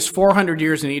all of these 400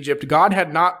 years in Egypt, God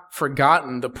had not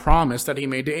forgotten the promise that he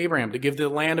made to Abraham to give the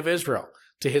land of Israel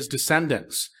to his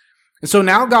descendants. And so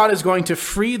now God is going to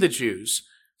free the Jews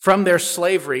from their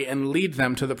slavery and lead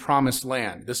them to the promised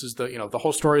land. This is the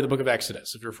whole story of the book of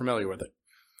Exodus, if you're familiar with it.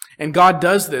 And God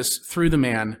does this through the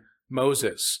man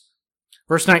Moses.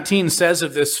 Verse 19 says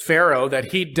of this Pharaoh that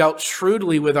he dealt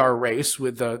shrewdly with our race,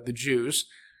 with the Jews.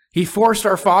 He forced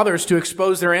our fathers to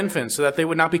expose their infants so that they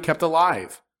would not be kept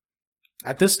alive.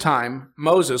 At this time,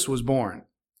 Moses was born,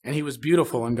 and he was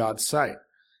beautiful in God's sight.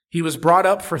 He was brought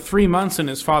up for 3 months in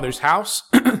his father's house,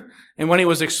 and when he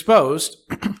was exposed,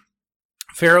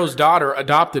 Pharaoh's daughter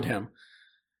adopted him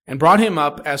and brought him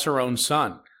up as her own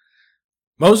son.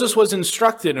 Moses was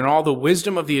instructed in all the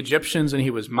wisdom of the Egyptians, and he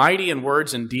was mighty in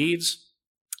words and deeds.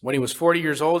 When he was 40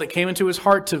 years old, it came into his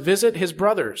heart to visit his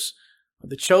brothers,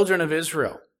 the children of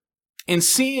Israel. In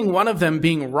seeing one of them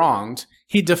being wronged,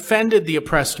 he defended the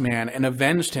oppressed man and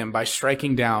avenged him by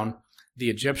striking down the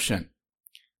Egyptian.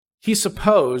 He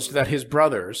supposed that his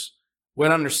brothers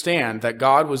would understand that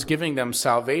God was giving them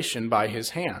salvation by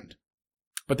his hand.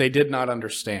 But they did not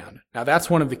understand. Now that's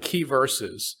one of the key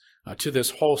verses to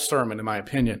this whole sermon, in my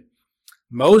opinion.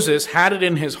 Moses had it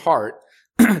in his heart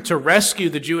to rescue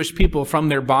the Jewish people from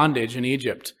their bondage in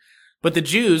Egypt. But the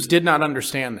Jews did not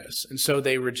understand this, and so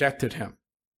they rejected him.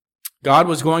 God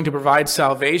was going to provide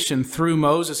salvation through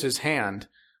Moses' hand,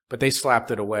 but they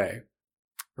slapped it away.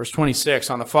 Verse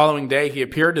 26, on the following day he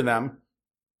appeared to them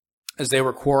as they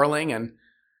were quarreling and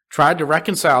tried to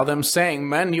reconcile them, saying,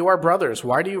 Men, you are brothers.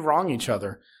 Why do you wrong each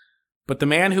other? But the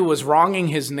man who was wronging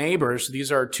his neighbors,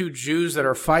 these are two Jews that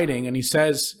are fighting, and it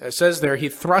says there, he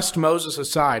thrust Moses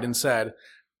aside and said,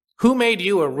 Who made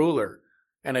you a ruler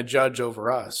and a judge over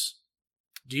us?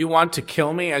 Do you want to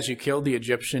kill me as you killed the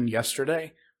Egyptian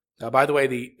yesterday? By the way,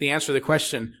 the answer to the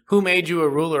question, who made you a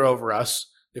ruler over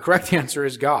us? The correct answer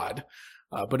is God.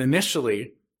 But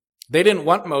initially, they didn't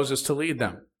want Moses to lead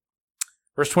them.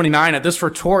 Verse 29, at this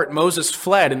retort, Moses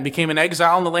fled and became an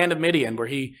exile in the land of Midian, where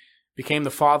he became the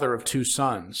father of 2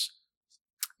 sons.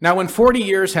 Now when 40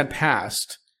 years had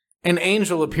passed, an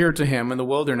angel appeared to him in the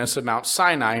wilderness of Mount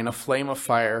Sinai in a flame of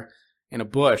fire in a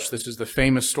bush. This is the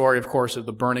famous story, of course, of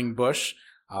the burning bush,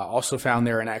 also found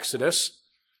there in Exodus.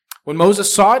 When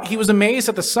Moses saw it, he was amazed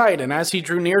at the sight, and as he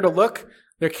drew near to look,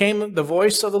 there came the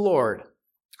voice of the Lord.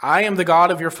 I am the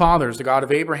God of your fathers, the God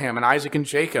of Abraham and Isaac and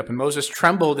Jacob. And Moses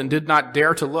trembled and did not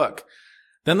dare to look.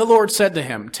 Then the Lord said to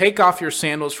him, Take off your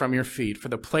sandals from your feet, for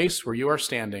the place where you are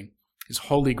standing is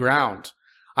holy ground.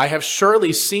 I have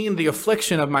surely seen the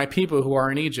affliction of my people who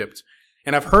are in Egypt,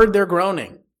 and have heard their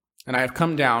groaning, and I have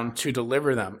come down to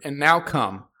deliver them. And now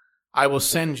come, I will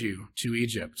send you to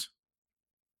Egypt.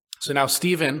 So now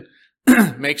Stephen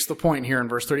makes the point here in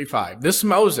verse 35. This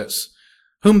Moses,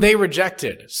 whom they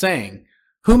rejected, saying,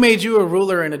 Who made you a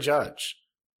ruler and a judge?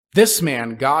 This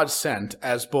man God sent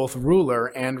as both ruler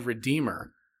and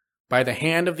redeemer by the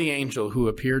hand of the angel who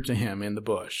appeared to him in the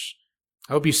bush.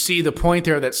 I hope you see the point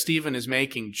there that Stephen is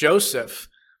making. Joseph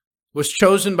was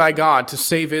chosen by God to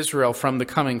save Israel from the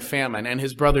coming famine, and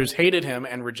his brothers hated him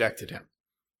and rejected him.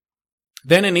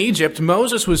 Then in Egypt,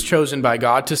 Moses was chosen by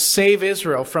God to save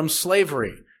Israel from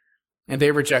slavery, and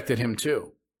they rejected him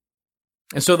too.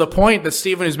 And so the point that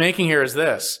Stephen is making here is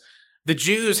this. The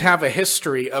Jews have a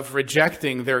history of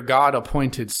rejecting their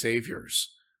God-appointed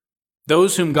saviors.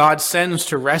 Those whom God sends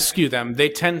to rescue them, they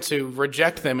tend to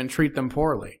reject them and treat them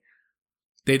poorly.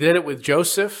 They did it with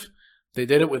Joseph, they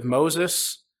did it with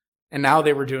Moses, and now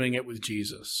they were doing it with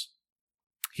Jesus.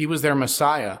 He was their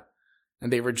Messiah,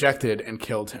 and they rejected and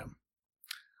killed him.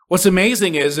 What's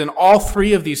amazing is in all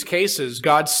 3 of these cases,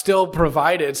 God still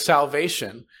provided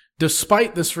salvation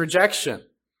despite this rejection.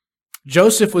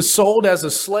 Joseph was sold as a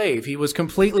slave. He was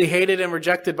completely hated and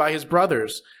rejected by his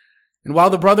brothers. And while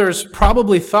the brothers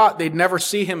probably thought they'd never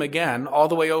see him again, all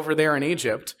the way over there in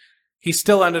Egypt, he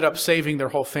still ended up saving their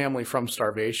whole family from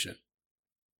starvation.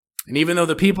 And even though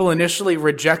the people initially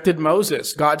rejected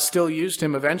Moses, God still used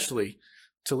him eventually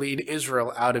to lead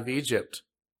Israel out of Egypt.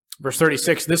 Verse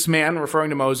 36, this man, referring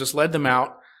to Moses, led them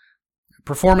out,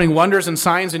 performing wonders and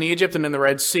signs in Egypt and in the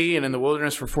Red Sea and in the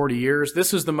wilderness for 40 years.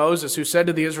 This is the Moses who said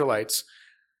to the Israelites,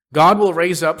 God will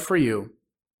raise up for you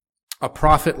a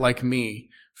prophet like me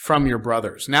from your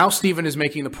brothers. Now Stephen is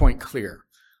making the point clear.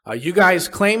 You guys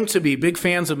claim to be big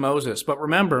fans of Moses, but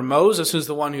remember, Moses is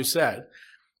the one who said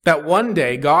that one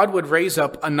day God would raise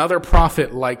up another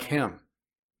prophet like him.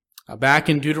 Back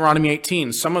in Deuteronomy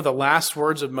 18, some of the last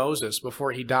words of Moses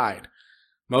before he died,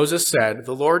 Moses said,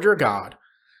 the Lord your God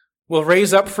will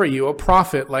raise up for you a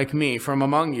prophet like me from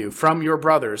among you, from your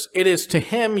brothers. It is to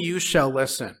him you shall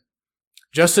listen.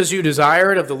 Just as you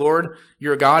desired of the Lord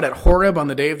your God at Horeb on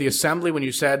the day of the assembly when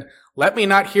you said, let me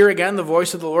not hear again the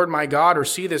voice of the Lord my God or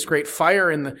see this great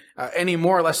fire any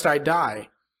more lest I die.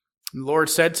 And the Lord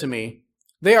said to me,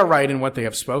 they are right in what they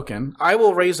have spoken. I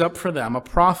will raise up for them a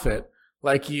prophet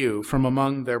like you from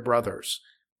among their brothers.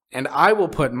 And I will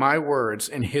put my words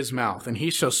in his mouth, and he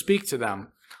shall speak to them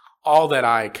all that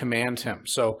I command him.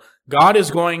 So God is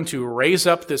going to raise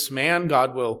up this man.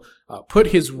 God will put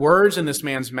his words in this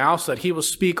man's mouth so that he will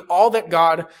speak all that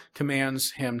God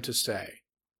commands him to say.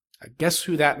 Guess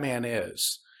who that man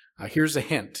is? Here's a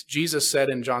hint. Jesus said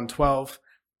in John 12,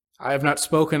 I have not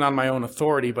spoken on my own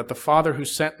authority, but the Father who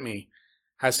sent me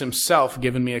has himself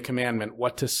given me a commandment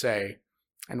what to say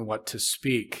and what to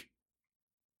speak.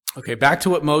 Okay, back to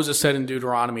what Moses said in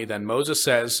Deuteronomy then. Moses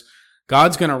says,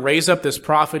 God's going to raise up this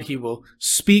prophet. He will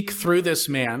speak through this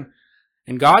man.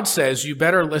 And God says, you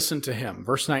better listen to him.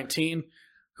 Verse 19,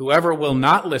 whoever will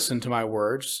not listen to my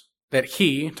words, that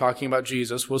he, talking about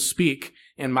Jesus, will speak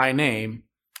in my name,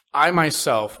 I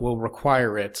myself will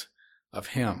require it of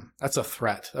him. That's a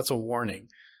threat. That's a warning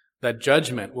that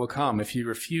judgment will come if you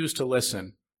refuse to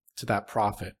listen to that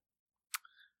prophet.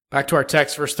 Back to our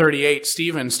text, verse 38,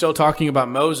 Stephen, still talking about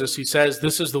Moses, he says,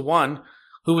 this is the one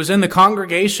who was in the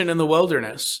congregation in the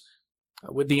wilderness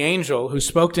with the angel who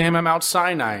spoke to him at Mount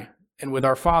Sinai and with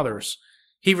our fathers.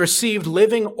 He received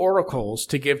living oracles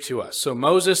to give to us. So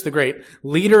Moses, the great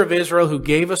leader of Israel who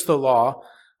gave us the law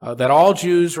that all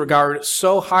Jews regard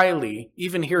so highly,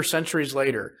 even here centuries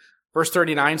later. Verse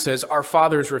 39 says, our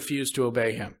fathers refused to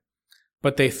obey him,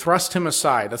 but they thrust him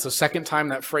aside. That's the second time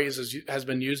that phrase has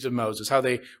been used of Moses, how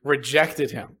they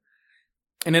rejected him.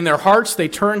 And in their hearts they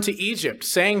turned to Egypt,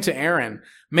 saying to Aaron,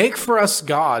 make for us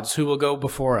gods who will go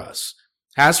before us.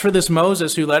 As for this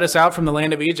Moses who led us out from the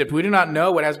land of Egypt, we do not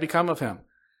know what has become of him.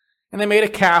 And they made a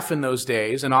calf in those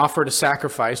days and offered a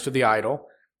sacrifice to the idol.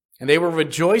 And they were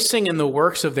rejoicing in the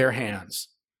works of their hands.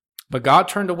 But God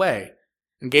turned away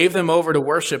and gave them over to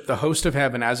worship the host of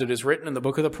heaven, as it is written in the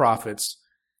book of the prophets.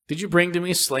 Did you bring to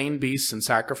me slain beasts and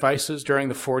sacrifices during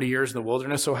the 40 years in the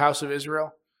wilderness, O house of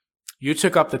Israel? You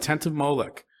took up the tent of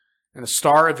Moloch and the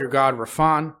star of your god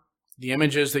Raphan, the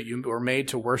images that you were made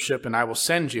to worship, and I will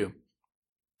send you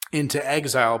into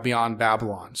exile beyond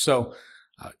Babylon. So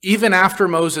even after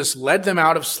Moses led them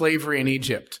out of slavery in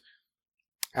Egypt,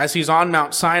 as he's on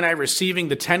Mount Sinai receiving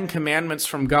the 10 commandments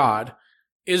from God,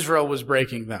 Israel was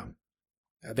breaking them.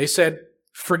 They said,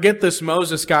 forget this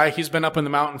Moses guy. He's been up in the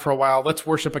mountain for a while. Let's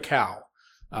worship a cow.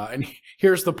 And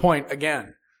here's the point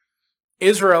again.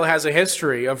 Israel has a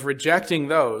history of rejecting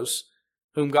those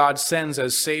whom God sends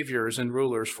as saviors and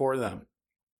rulers for them.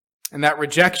 And that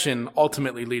rejection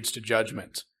ultimately leads to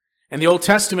judgment. In the Old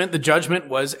Testament, the judgment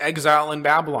was exile in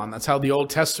Babylon. That's how the Old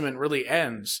Testament really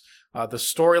ends. The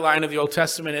storyline of the Old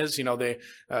Testament is,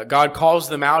 God calls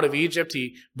them out of Egypt.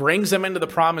 He brings them into the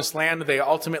promised land. They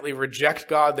ultimately reject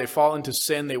God. They fall into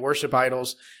sin. They worship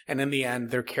idols. And in the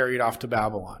end, they're carried off to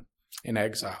Babylon in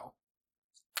exile.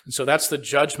 And so that's the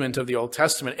judgment of the Old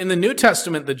Testament. In the New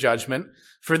Testament, the judgment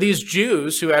for these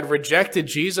Jews who had rejected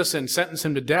Jesus and sentenced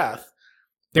him to death,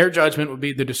 their judgment would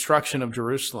be the destruction of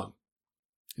Jerusalem.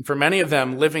 And for many of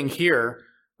them living here,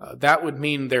 that would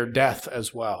mean their death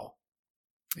as well.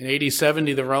 In AD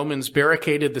 70, the Romans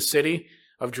barricaded the city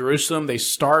of Jerusalem. They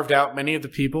starved out many of the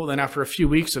people. Then after a few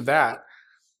weeks of that,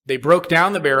 they broke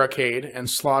down the barricade and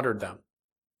slaughtered them.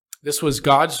 This was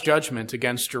God's judgment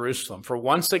against Jerusalem for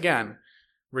once again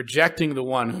rejecting the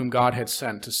one whom God had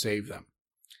sent to save them.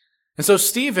 And so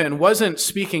Stephen wasn't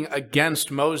speaking against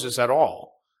Moses at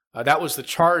all. That was the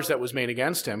charge that was made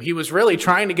against him. He was really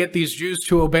trying to get these Jews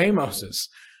to obey Moses.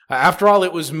 After all,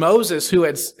 it was Moses who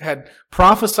had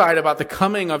prophesied about the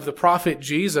coming of the prophet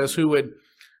Jesus, who would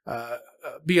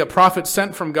be a prophet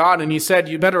sent from God, and he said,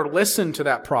 you better listen to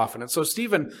that prophet. And so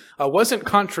Stephen wasn't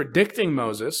contradicting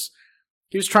Moses.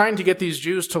 He was trying to get these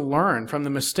Jews to learn from the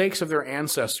mistakes of their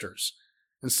ancestors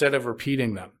instead of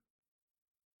repeating them.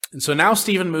 And so now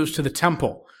Stephen moves to the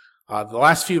temple. The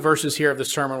last few verses here of the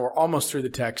sermon, we're almost through the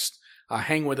text.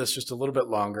 Hang with us just a little bit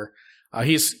longer.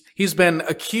 He's been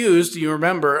accused, you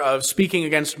remember, of speaking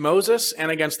against Moses and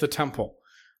against the temple.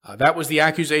 That was the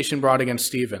accusation brought against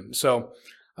Stephen. So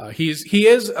he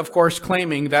is, of course,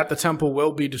 claiming that the temple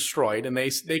will be destroyed, and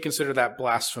they consider that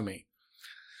blasphemy.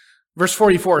 Verse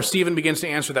 44, Stephen begins to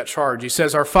answer that charge. He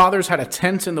says, "Our fathers had a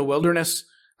tent in the wilderness,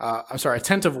 a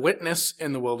tent of witness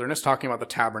in the wilderness," talking about the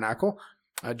tabernacle,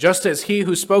 "just as he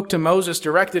who spoke to Moses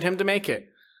directed him to make it,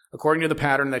 according to the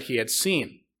pattern that he had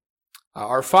seen.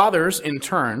 Our fathers, in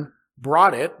turn,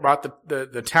 brought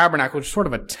the tabernacle, which is sort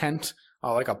of a tent,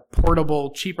 like a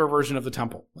portable, cheaper version of the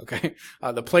temple, okay?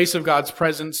 The place of God's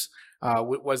presence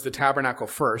was the tabernacle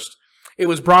first. It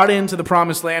was brought into the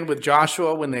promised land with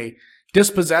Joshua when they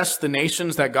dispossessed the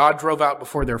nations that God drove out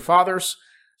before their fathers.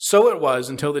 So it was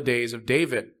until the days of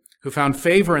David, who found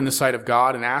favor in the sight of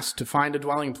God and asked to find a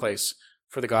dwelling place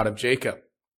for the God of Jacob.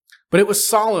 But it was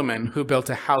Solomon who built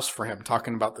a house for him,"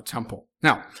 talking about the temple.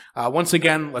 Now, once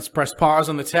again, let's press pause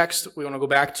on the text. We want to go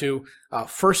back to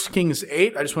 1 Kings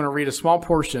 8. I just want to read a small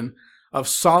portion of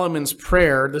Solomon's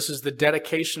prayer. This is the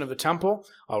dedication of the temple,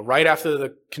 right after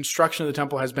the construction of the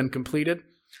temple has been completed.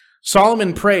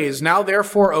 Solomon prays, "Now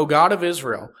therefore, O God of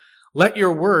Israel, let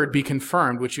your word be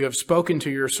confirmed, which you have spoken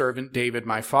to your servant David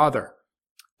my father.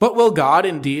 But will God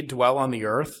indeed dwell on the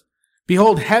earth?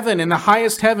 Behold, heaven and the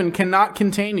highest heaven cannot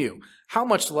contain you. How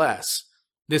much less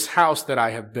this house that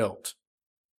I have built?"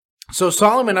 So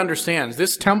Solomon understands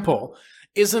this temple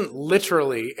isn't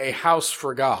literally a house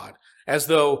for God, as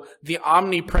though the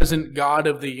omnipresent God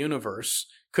of the universe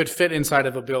could fit inside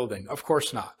of a building. Of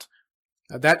course not.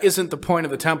 That isn't the point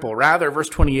of the temple. Rather, verse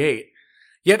 28,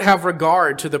 "Yet have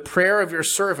regard to the prayer of your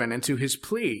servant and to his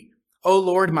plea, O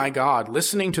Lord my God,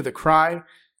 listening to the cry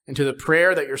and to the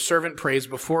prayer that your servant prays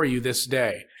before you this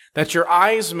day, that your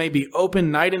eyes may be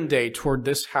open night and day toward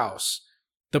this house,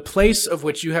 the place of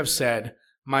which you have said,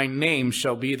 my name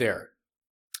shall be there,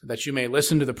 that you may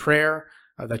listen to the prayer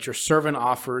that your servant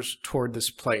offers toward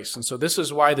this place." And so this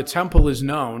is why the temple is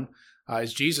known,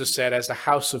 as Jesus said, as the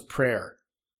house of prayer.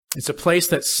 It's a place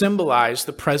that symbolized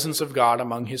the presence of God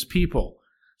among his people,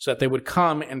 so that they would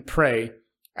come and pray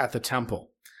at the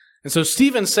temple. And so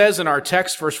Stephen says in our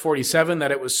text, verse 47,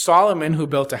 that it was Solomon who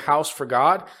built a house for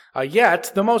God,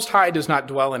 yet the Most High does not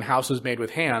dwell in houses made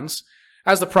with hands.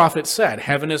 As the prophet said,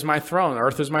 "Heaven is my throne,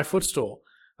 earth is my footstool.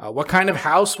 What kind of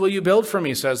house will you build for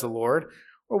me, says the Lord?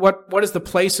 Or what is the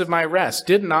place of my rest?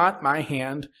 Did not my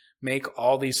hand make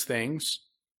all these things?"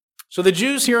 So the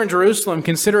Jews here in Jerusalem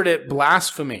considered it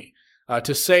blasphemy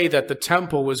to say that the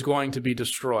temple was going to be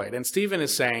destroyed. And Stephen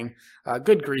is saying,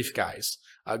 good grief, guys.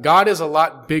 God is a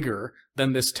lot bigger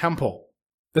than this temple.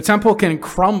 The temple can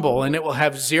crumble and it will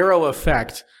have zero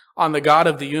effect on the God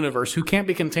of the universe, who can't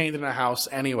be contained in a house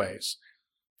anyways.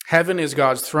 Heaven is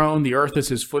God's throne. The earth is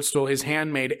his footstool. His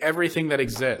hand made everything that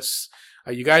exists.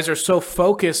 You guys are so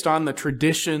focused on the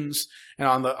traditions and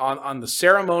on the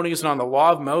ceremonies and on the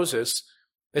law of Moses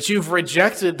that you've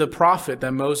rejected the prophet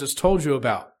that Moses told you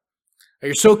about.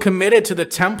 You're so committed to the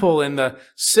temple and the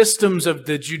systems of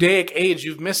the Judaic age,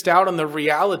 you've missed out on the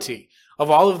reality of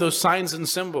all of those signs and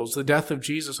symbols, the death of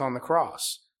Jesus on the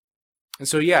cross. And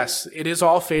so yes, it is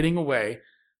all fading away.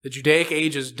 The Judaic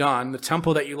age is done. The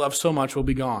temple that you love so much will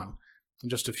be gone in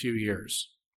just a few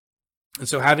years. And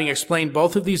so having explained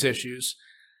both of these issues,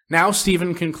 now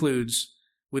Stephen concludes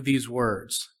with these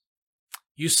words.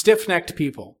 "You stiff-necked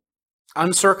people,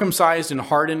 uncircumcised in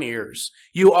heart and ears,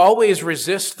 you always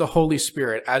resist the Holy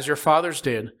Spirit, as your fathers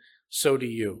did, so do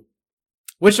you.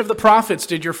 Which of the prophets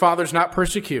did your fathers not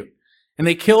persecute? And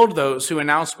they killed those who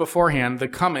announced beforehand the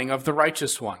coming of the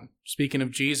righteous one," speaking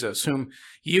of Jesus, "whom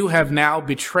you have now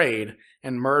betrayed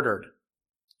and murdered.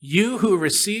 You who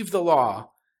received the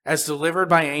law as delivered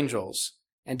by angels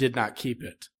and did not keep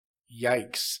it."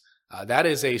 Yikes. That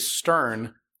is a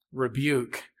stern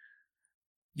rebuke.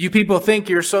 You people think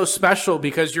you're so special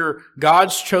because you're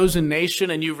God's chosen nation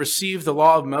and you've received the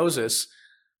law of Moses,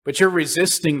 but you're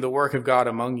resisting the work of God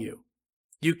among you.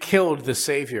 You killed the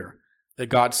Savior that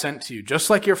God sent to you, just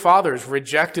like your fathers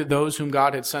rejected those whom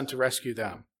God had sent to rescue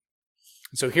them.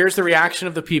 And so here's the reaction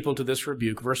of the people to this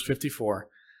rebuke, verse 54.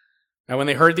 "Now when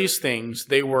they heard these things,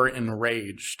 they were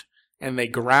enraged, and they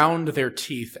ground their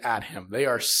teeth at him." They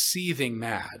are seething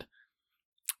mad.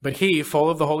 "But he, full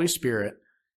of the Holy Spirit,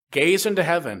 gazed into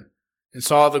heaven and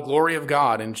saw the glory of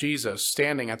God and Jesus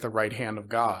standing at the right hand of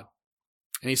God.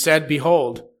 And he said,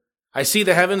 Behold, I see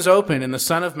the heavens open and the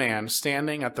Son of Man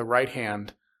standing at the right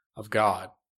hand of God."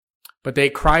 But they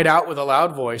cried out with a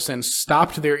loud voice and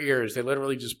stopped their ears. They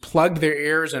literally just plugged their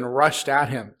ears and rushed at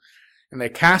him. And they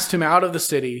cast him out of the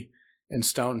city and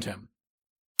stoned him.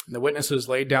 And the witnesses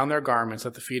laid down their garments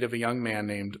at the feet of a young man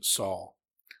named Saul.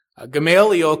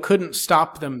 Gamaliel couldn't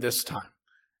stop them this time.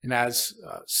 And as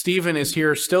Stephen is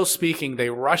here still speaking, they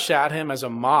rush at him as a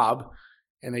mob,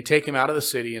 and they take him out of the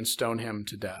city and stone him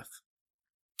to death.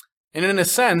 And in a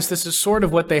sense, this is sort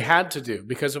of what they had to do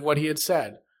because of what he had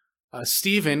said.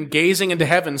 Stephen, gazing into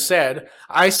heaven, said,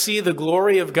 "I see the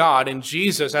glory of God and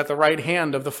Jesus at the right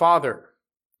hand of the Father."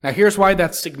 Now here's why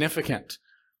that's significant.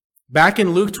 Back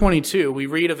in Luke 22, we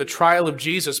read of the trial of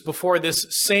Jesus before this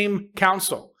same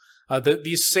council,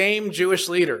 these same Jewish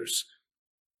leaders.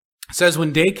 It says,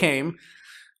 when day came,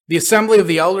 the assembly of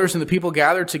the elders and the people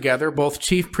gathered together, both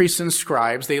chief priests and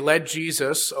scribes. They led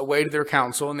Jesus away to their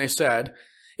council, and they said,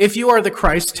 "If you are the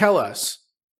Christ, tell us."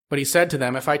 But he said to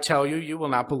them, "If I tell you, you will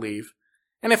not believe.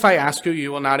 And if I ask you,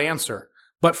 you will not answer.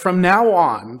 But from now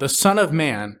on, the Son of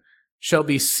Man shall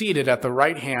be seated at the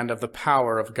right hand of the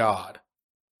power of God."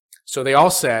 So they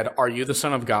all said, "Are you the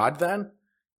Son of God then?"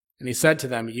 And he said to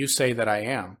them, "You say that I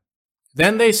am."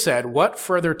 Then they said, "What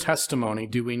further testimony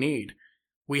do we need?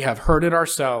 We have heard it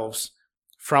ourselves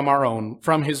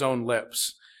from his own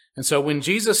lips." And so when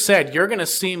Jesus said, "You're going to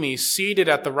see me seated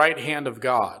at the right hand of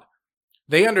God,"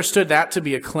 they understood that to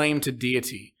be a claim to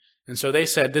deity. And so they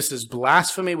said, "This is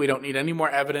blasphemy. We don't need any more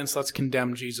evidence. Let's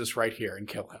condemn Jesus right here and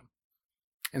kill him."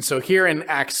 And so here in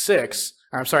Acts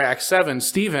 7,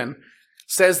 Stephen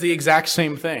says the exact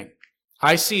same thing.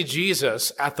 "I see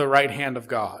Jesus at the right hand of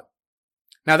God."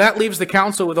 Now that leaves the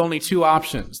council with only two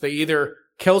options. They either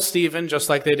kill Stephen just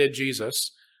like they did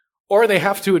Jesus, or they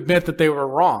have to admit that they were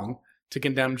wrong to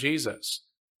condemn Jesus.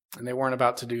 And they weren't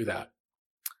about to do that.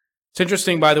 It's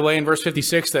interesting, by the way, in verse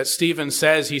 56 that Stephen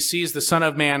says he sees the Son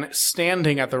of Man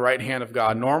standing at the right hand of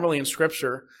God. Normally in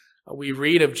Scripture, we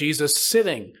read of Jesus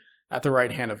sitting at the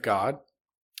right hand of God.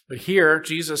 But here,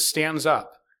 Jesus stands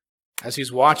up as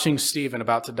he's watching Stephen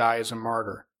about to die as a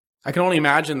martyr. I can only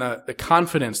imagine the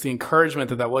confidence, the encouragement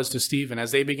that was to Stephen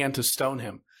as they began to stone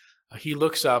him. He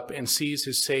looks up and sees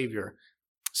his Savior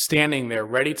standing there,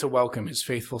 ready to welcome his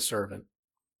faithful servant.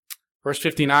 Verse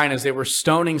 59, as they were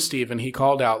stoning Stephen, he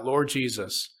called out, "Lord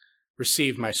Jesus,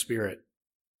 receive my spirit."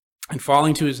 And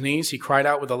falling to his knees, he cried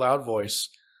out with a loud voice,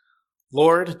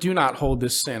 "Lord, do not hold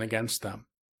this sin against them."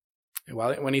 And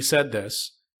when he said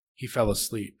this, he fell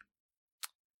asleep.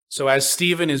 So as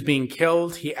Stephen is being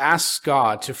killed, he asks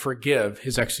God to forgive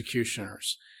his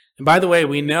executioners. And by the way,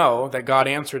 we know that God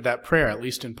answered that prayer, at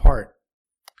least in part,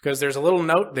 because there's a little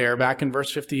note there back in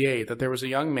verse 58 that there was a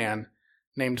young man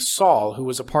named Saul who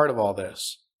was a part of all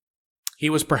this. He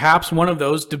was perhaps one of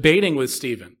those debating with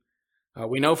Stephen.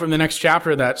 We know from the next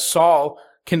chapter that Saul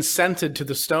consented to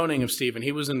the stoning of Stephen.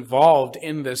 He was involved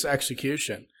in this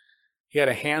execution. He had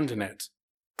a hand in it.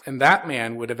 And that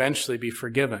man would eventually be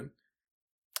forgiven.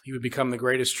 He would become the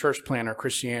greatest church planter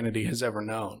Christianity has ever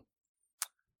known.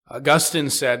 Augustine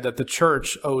said that the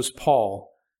church owes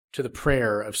Paul to the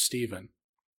prayer of Stephen.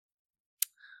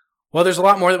 Well, there's a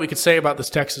lot more that we could say about this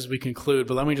text as we conclude,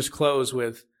 but let me just close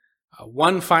with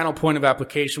one final point of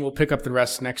application. We'll pick up the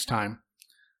rest next time.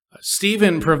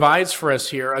 Stephen provides for us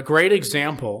here a great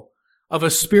example of a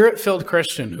Spirit-filled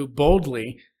Christian who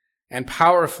boldly and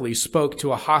powerfully spoke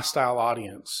to a hostile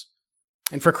audience.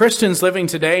 And for Christians living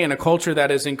today in a culture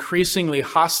that is increasingly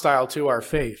hostile to our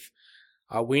faith,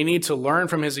 we need to learn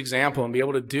from his example and be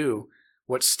able to do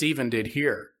what Stephen did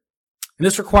here. And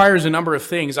this requires a number of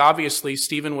things. Obviously,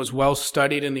 Stephen was well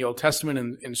studied in the Old Testament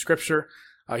and in Scripture.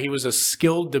 He was a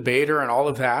skilled debater and all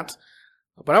of that.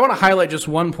 But I want to highlight just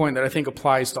one point that I think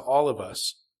applies to all of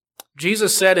us.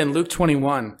 Jesus said in Luke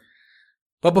 21,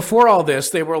 "But before all this,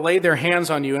 they will lay their hands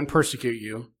on you and persecute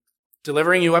you,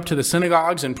 delivering you up to the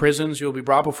synagogues and prisons. You will be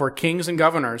brought before kings and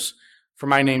governors for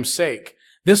my name's sake.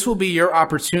 This will be your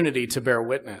opportunity to bear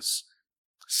witness.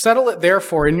 Settle it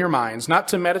therefore in your minds, not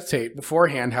to meditate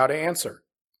beforehand how to answer.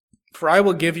 For I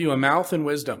will give you a mouth and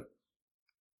wisdom,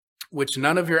 which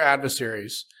none of your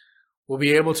adversaries will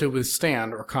be able to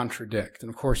withstand or contradict." And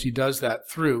of course, he does that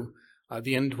through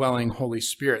the indwelling Holy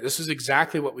Spirit. This is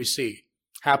exactly what we see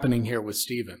happening here with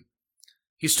Stephen.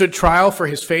 He stood trial for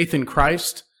his faith in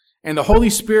Christ, and the Holy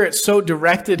Spirit so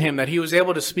directed him that he was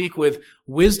able to speak with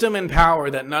wisdom and power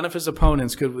that none of his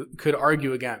opponents could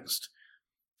argue against.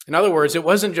 In other words, it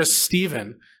wasn't just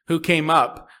Stephen who came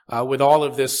up with all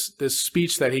of this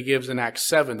speech that he gives in Acts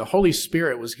 7. The Holy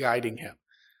Spirit was guiding him.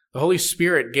 The Holy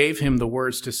Spirit gave him the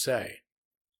words to say.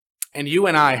 And you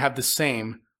and I have the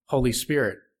same Holy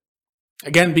Spirit.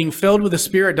 Again, being filled with the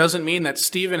Spirit doesn't mean that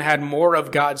Stephen had more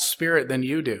of God's Spirit than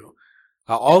you do.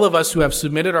 All of us who have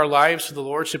submitted our lives to the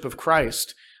Lordship of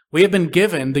Christ, we have been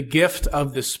given the gift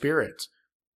of the Spirit.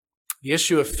 The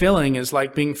issue of filling is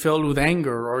like being filled with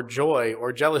anger or joy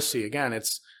or jealousy. Again,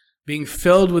 it's being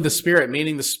filled with the Spirit,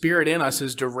 meaning the Spirit in us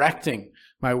is directing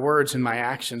my words and my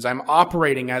actions. I'm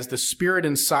operating as the Spirit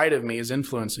inside of me is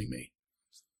influencing me.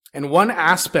 And one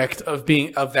aspect of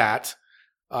that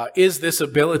is this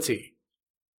ability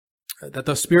that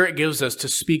the Spirit gives us to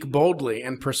speak boldly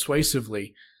and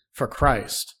persuasively for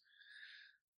Christ.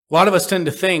 A lot of us tend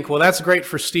to think, well, that's great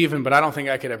for Stephen, but I don't think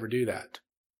I could ever do that.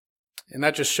 And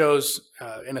that just shows,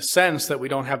 in a sense, that we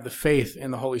don't have the faith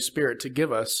in the Holy Spirit to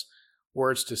give us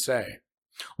words to say.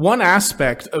 One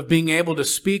aspect of being able to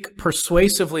speak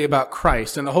persuasively about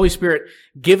Christ and the Holy Spirit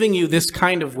giving you this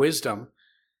kind of wisdom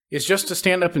is just to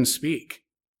stand up and speak.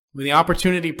 When the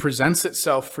opportunity presents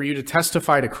itself for you to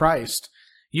testify to Christ,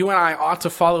 you and I ought to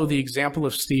follow the example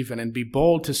of Stephen and be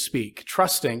bold to speak,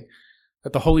 trusting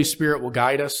that the Holy Spirit will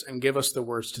guide us and give us the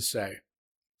words to say.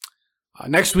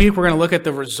 Next week, we're going to look at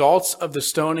the results of the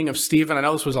stoning of Stephen. I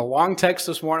know this was a long text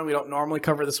this morning. We don't normally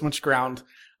cover this much ground,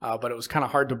 but it was kind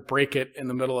of hard to break it in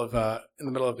the middle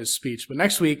of his speech. But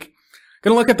next week,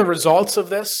 going to look at the results of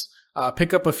this,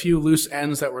 pick up a few loose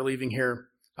ends that we're leaving here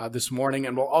this morning,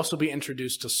 and we'll also be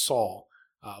introduced to Saul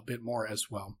a bit more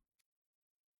as well.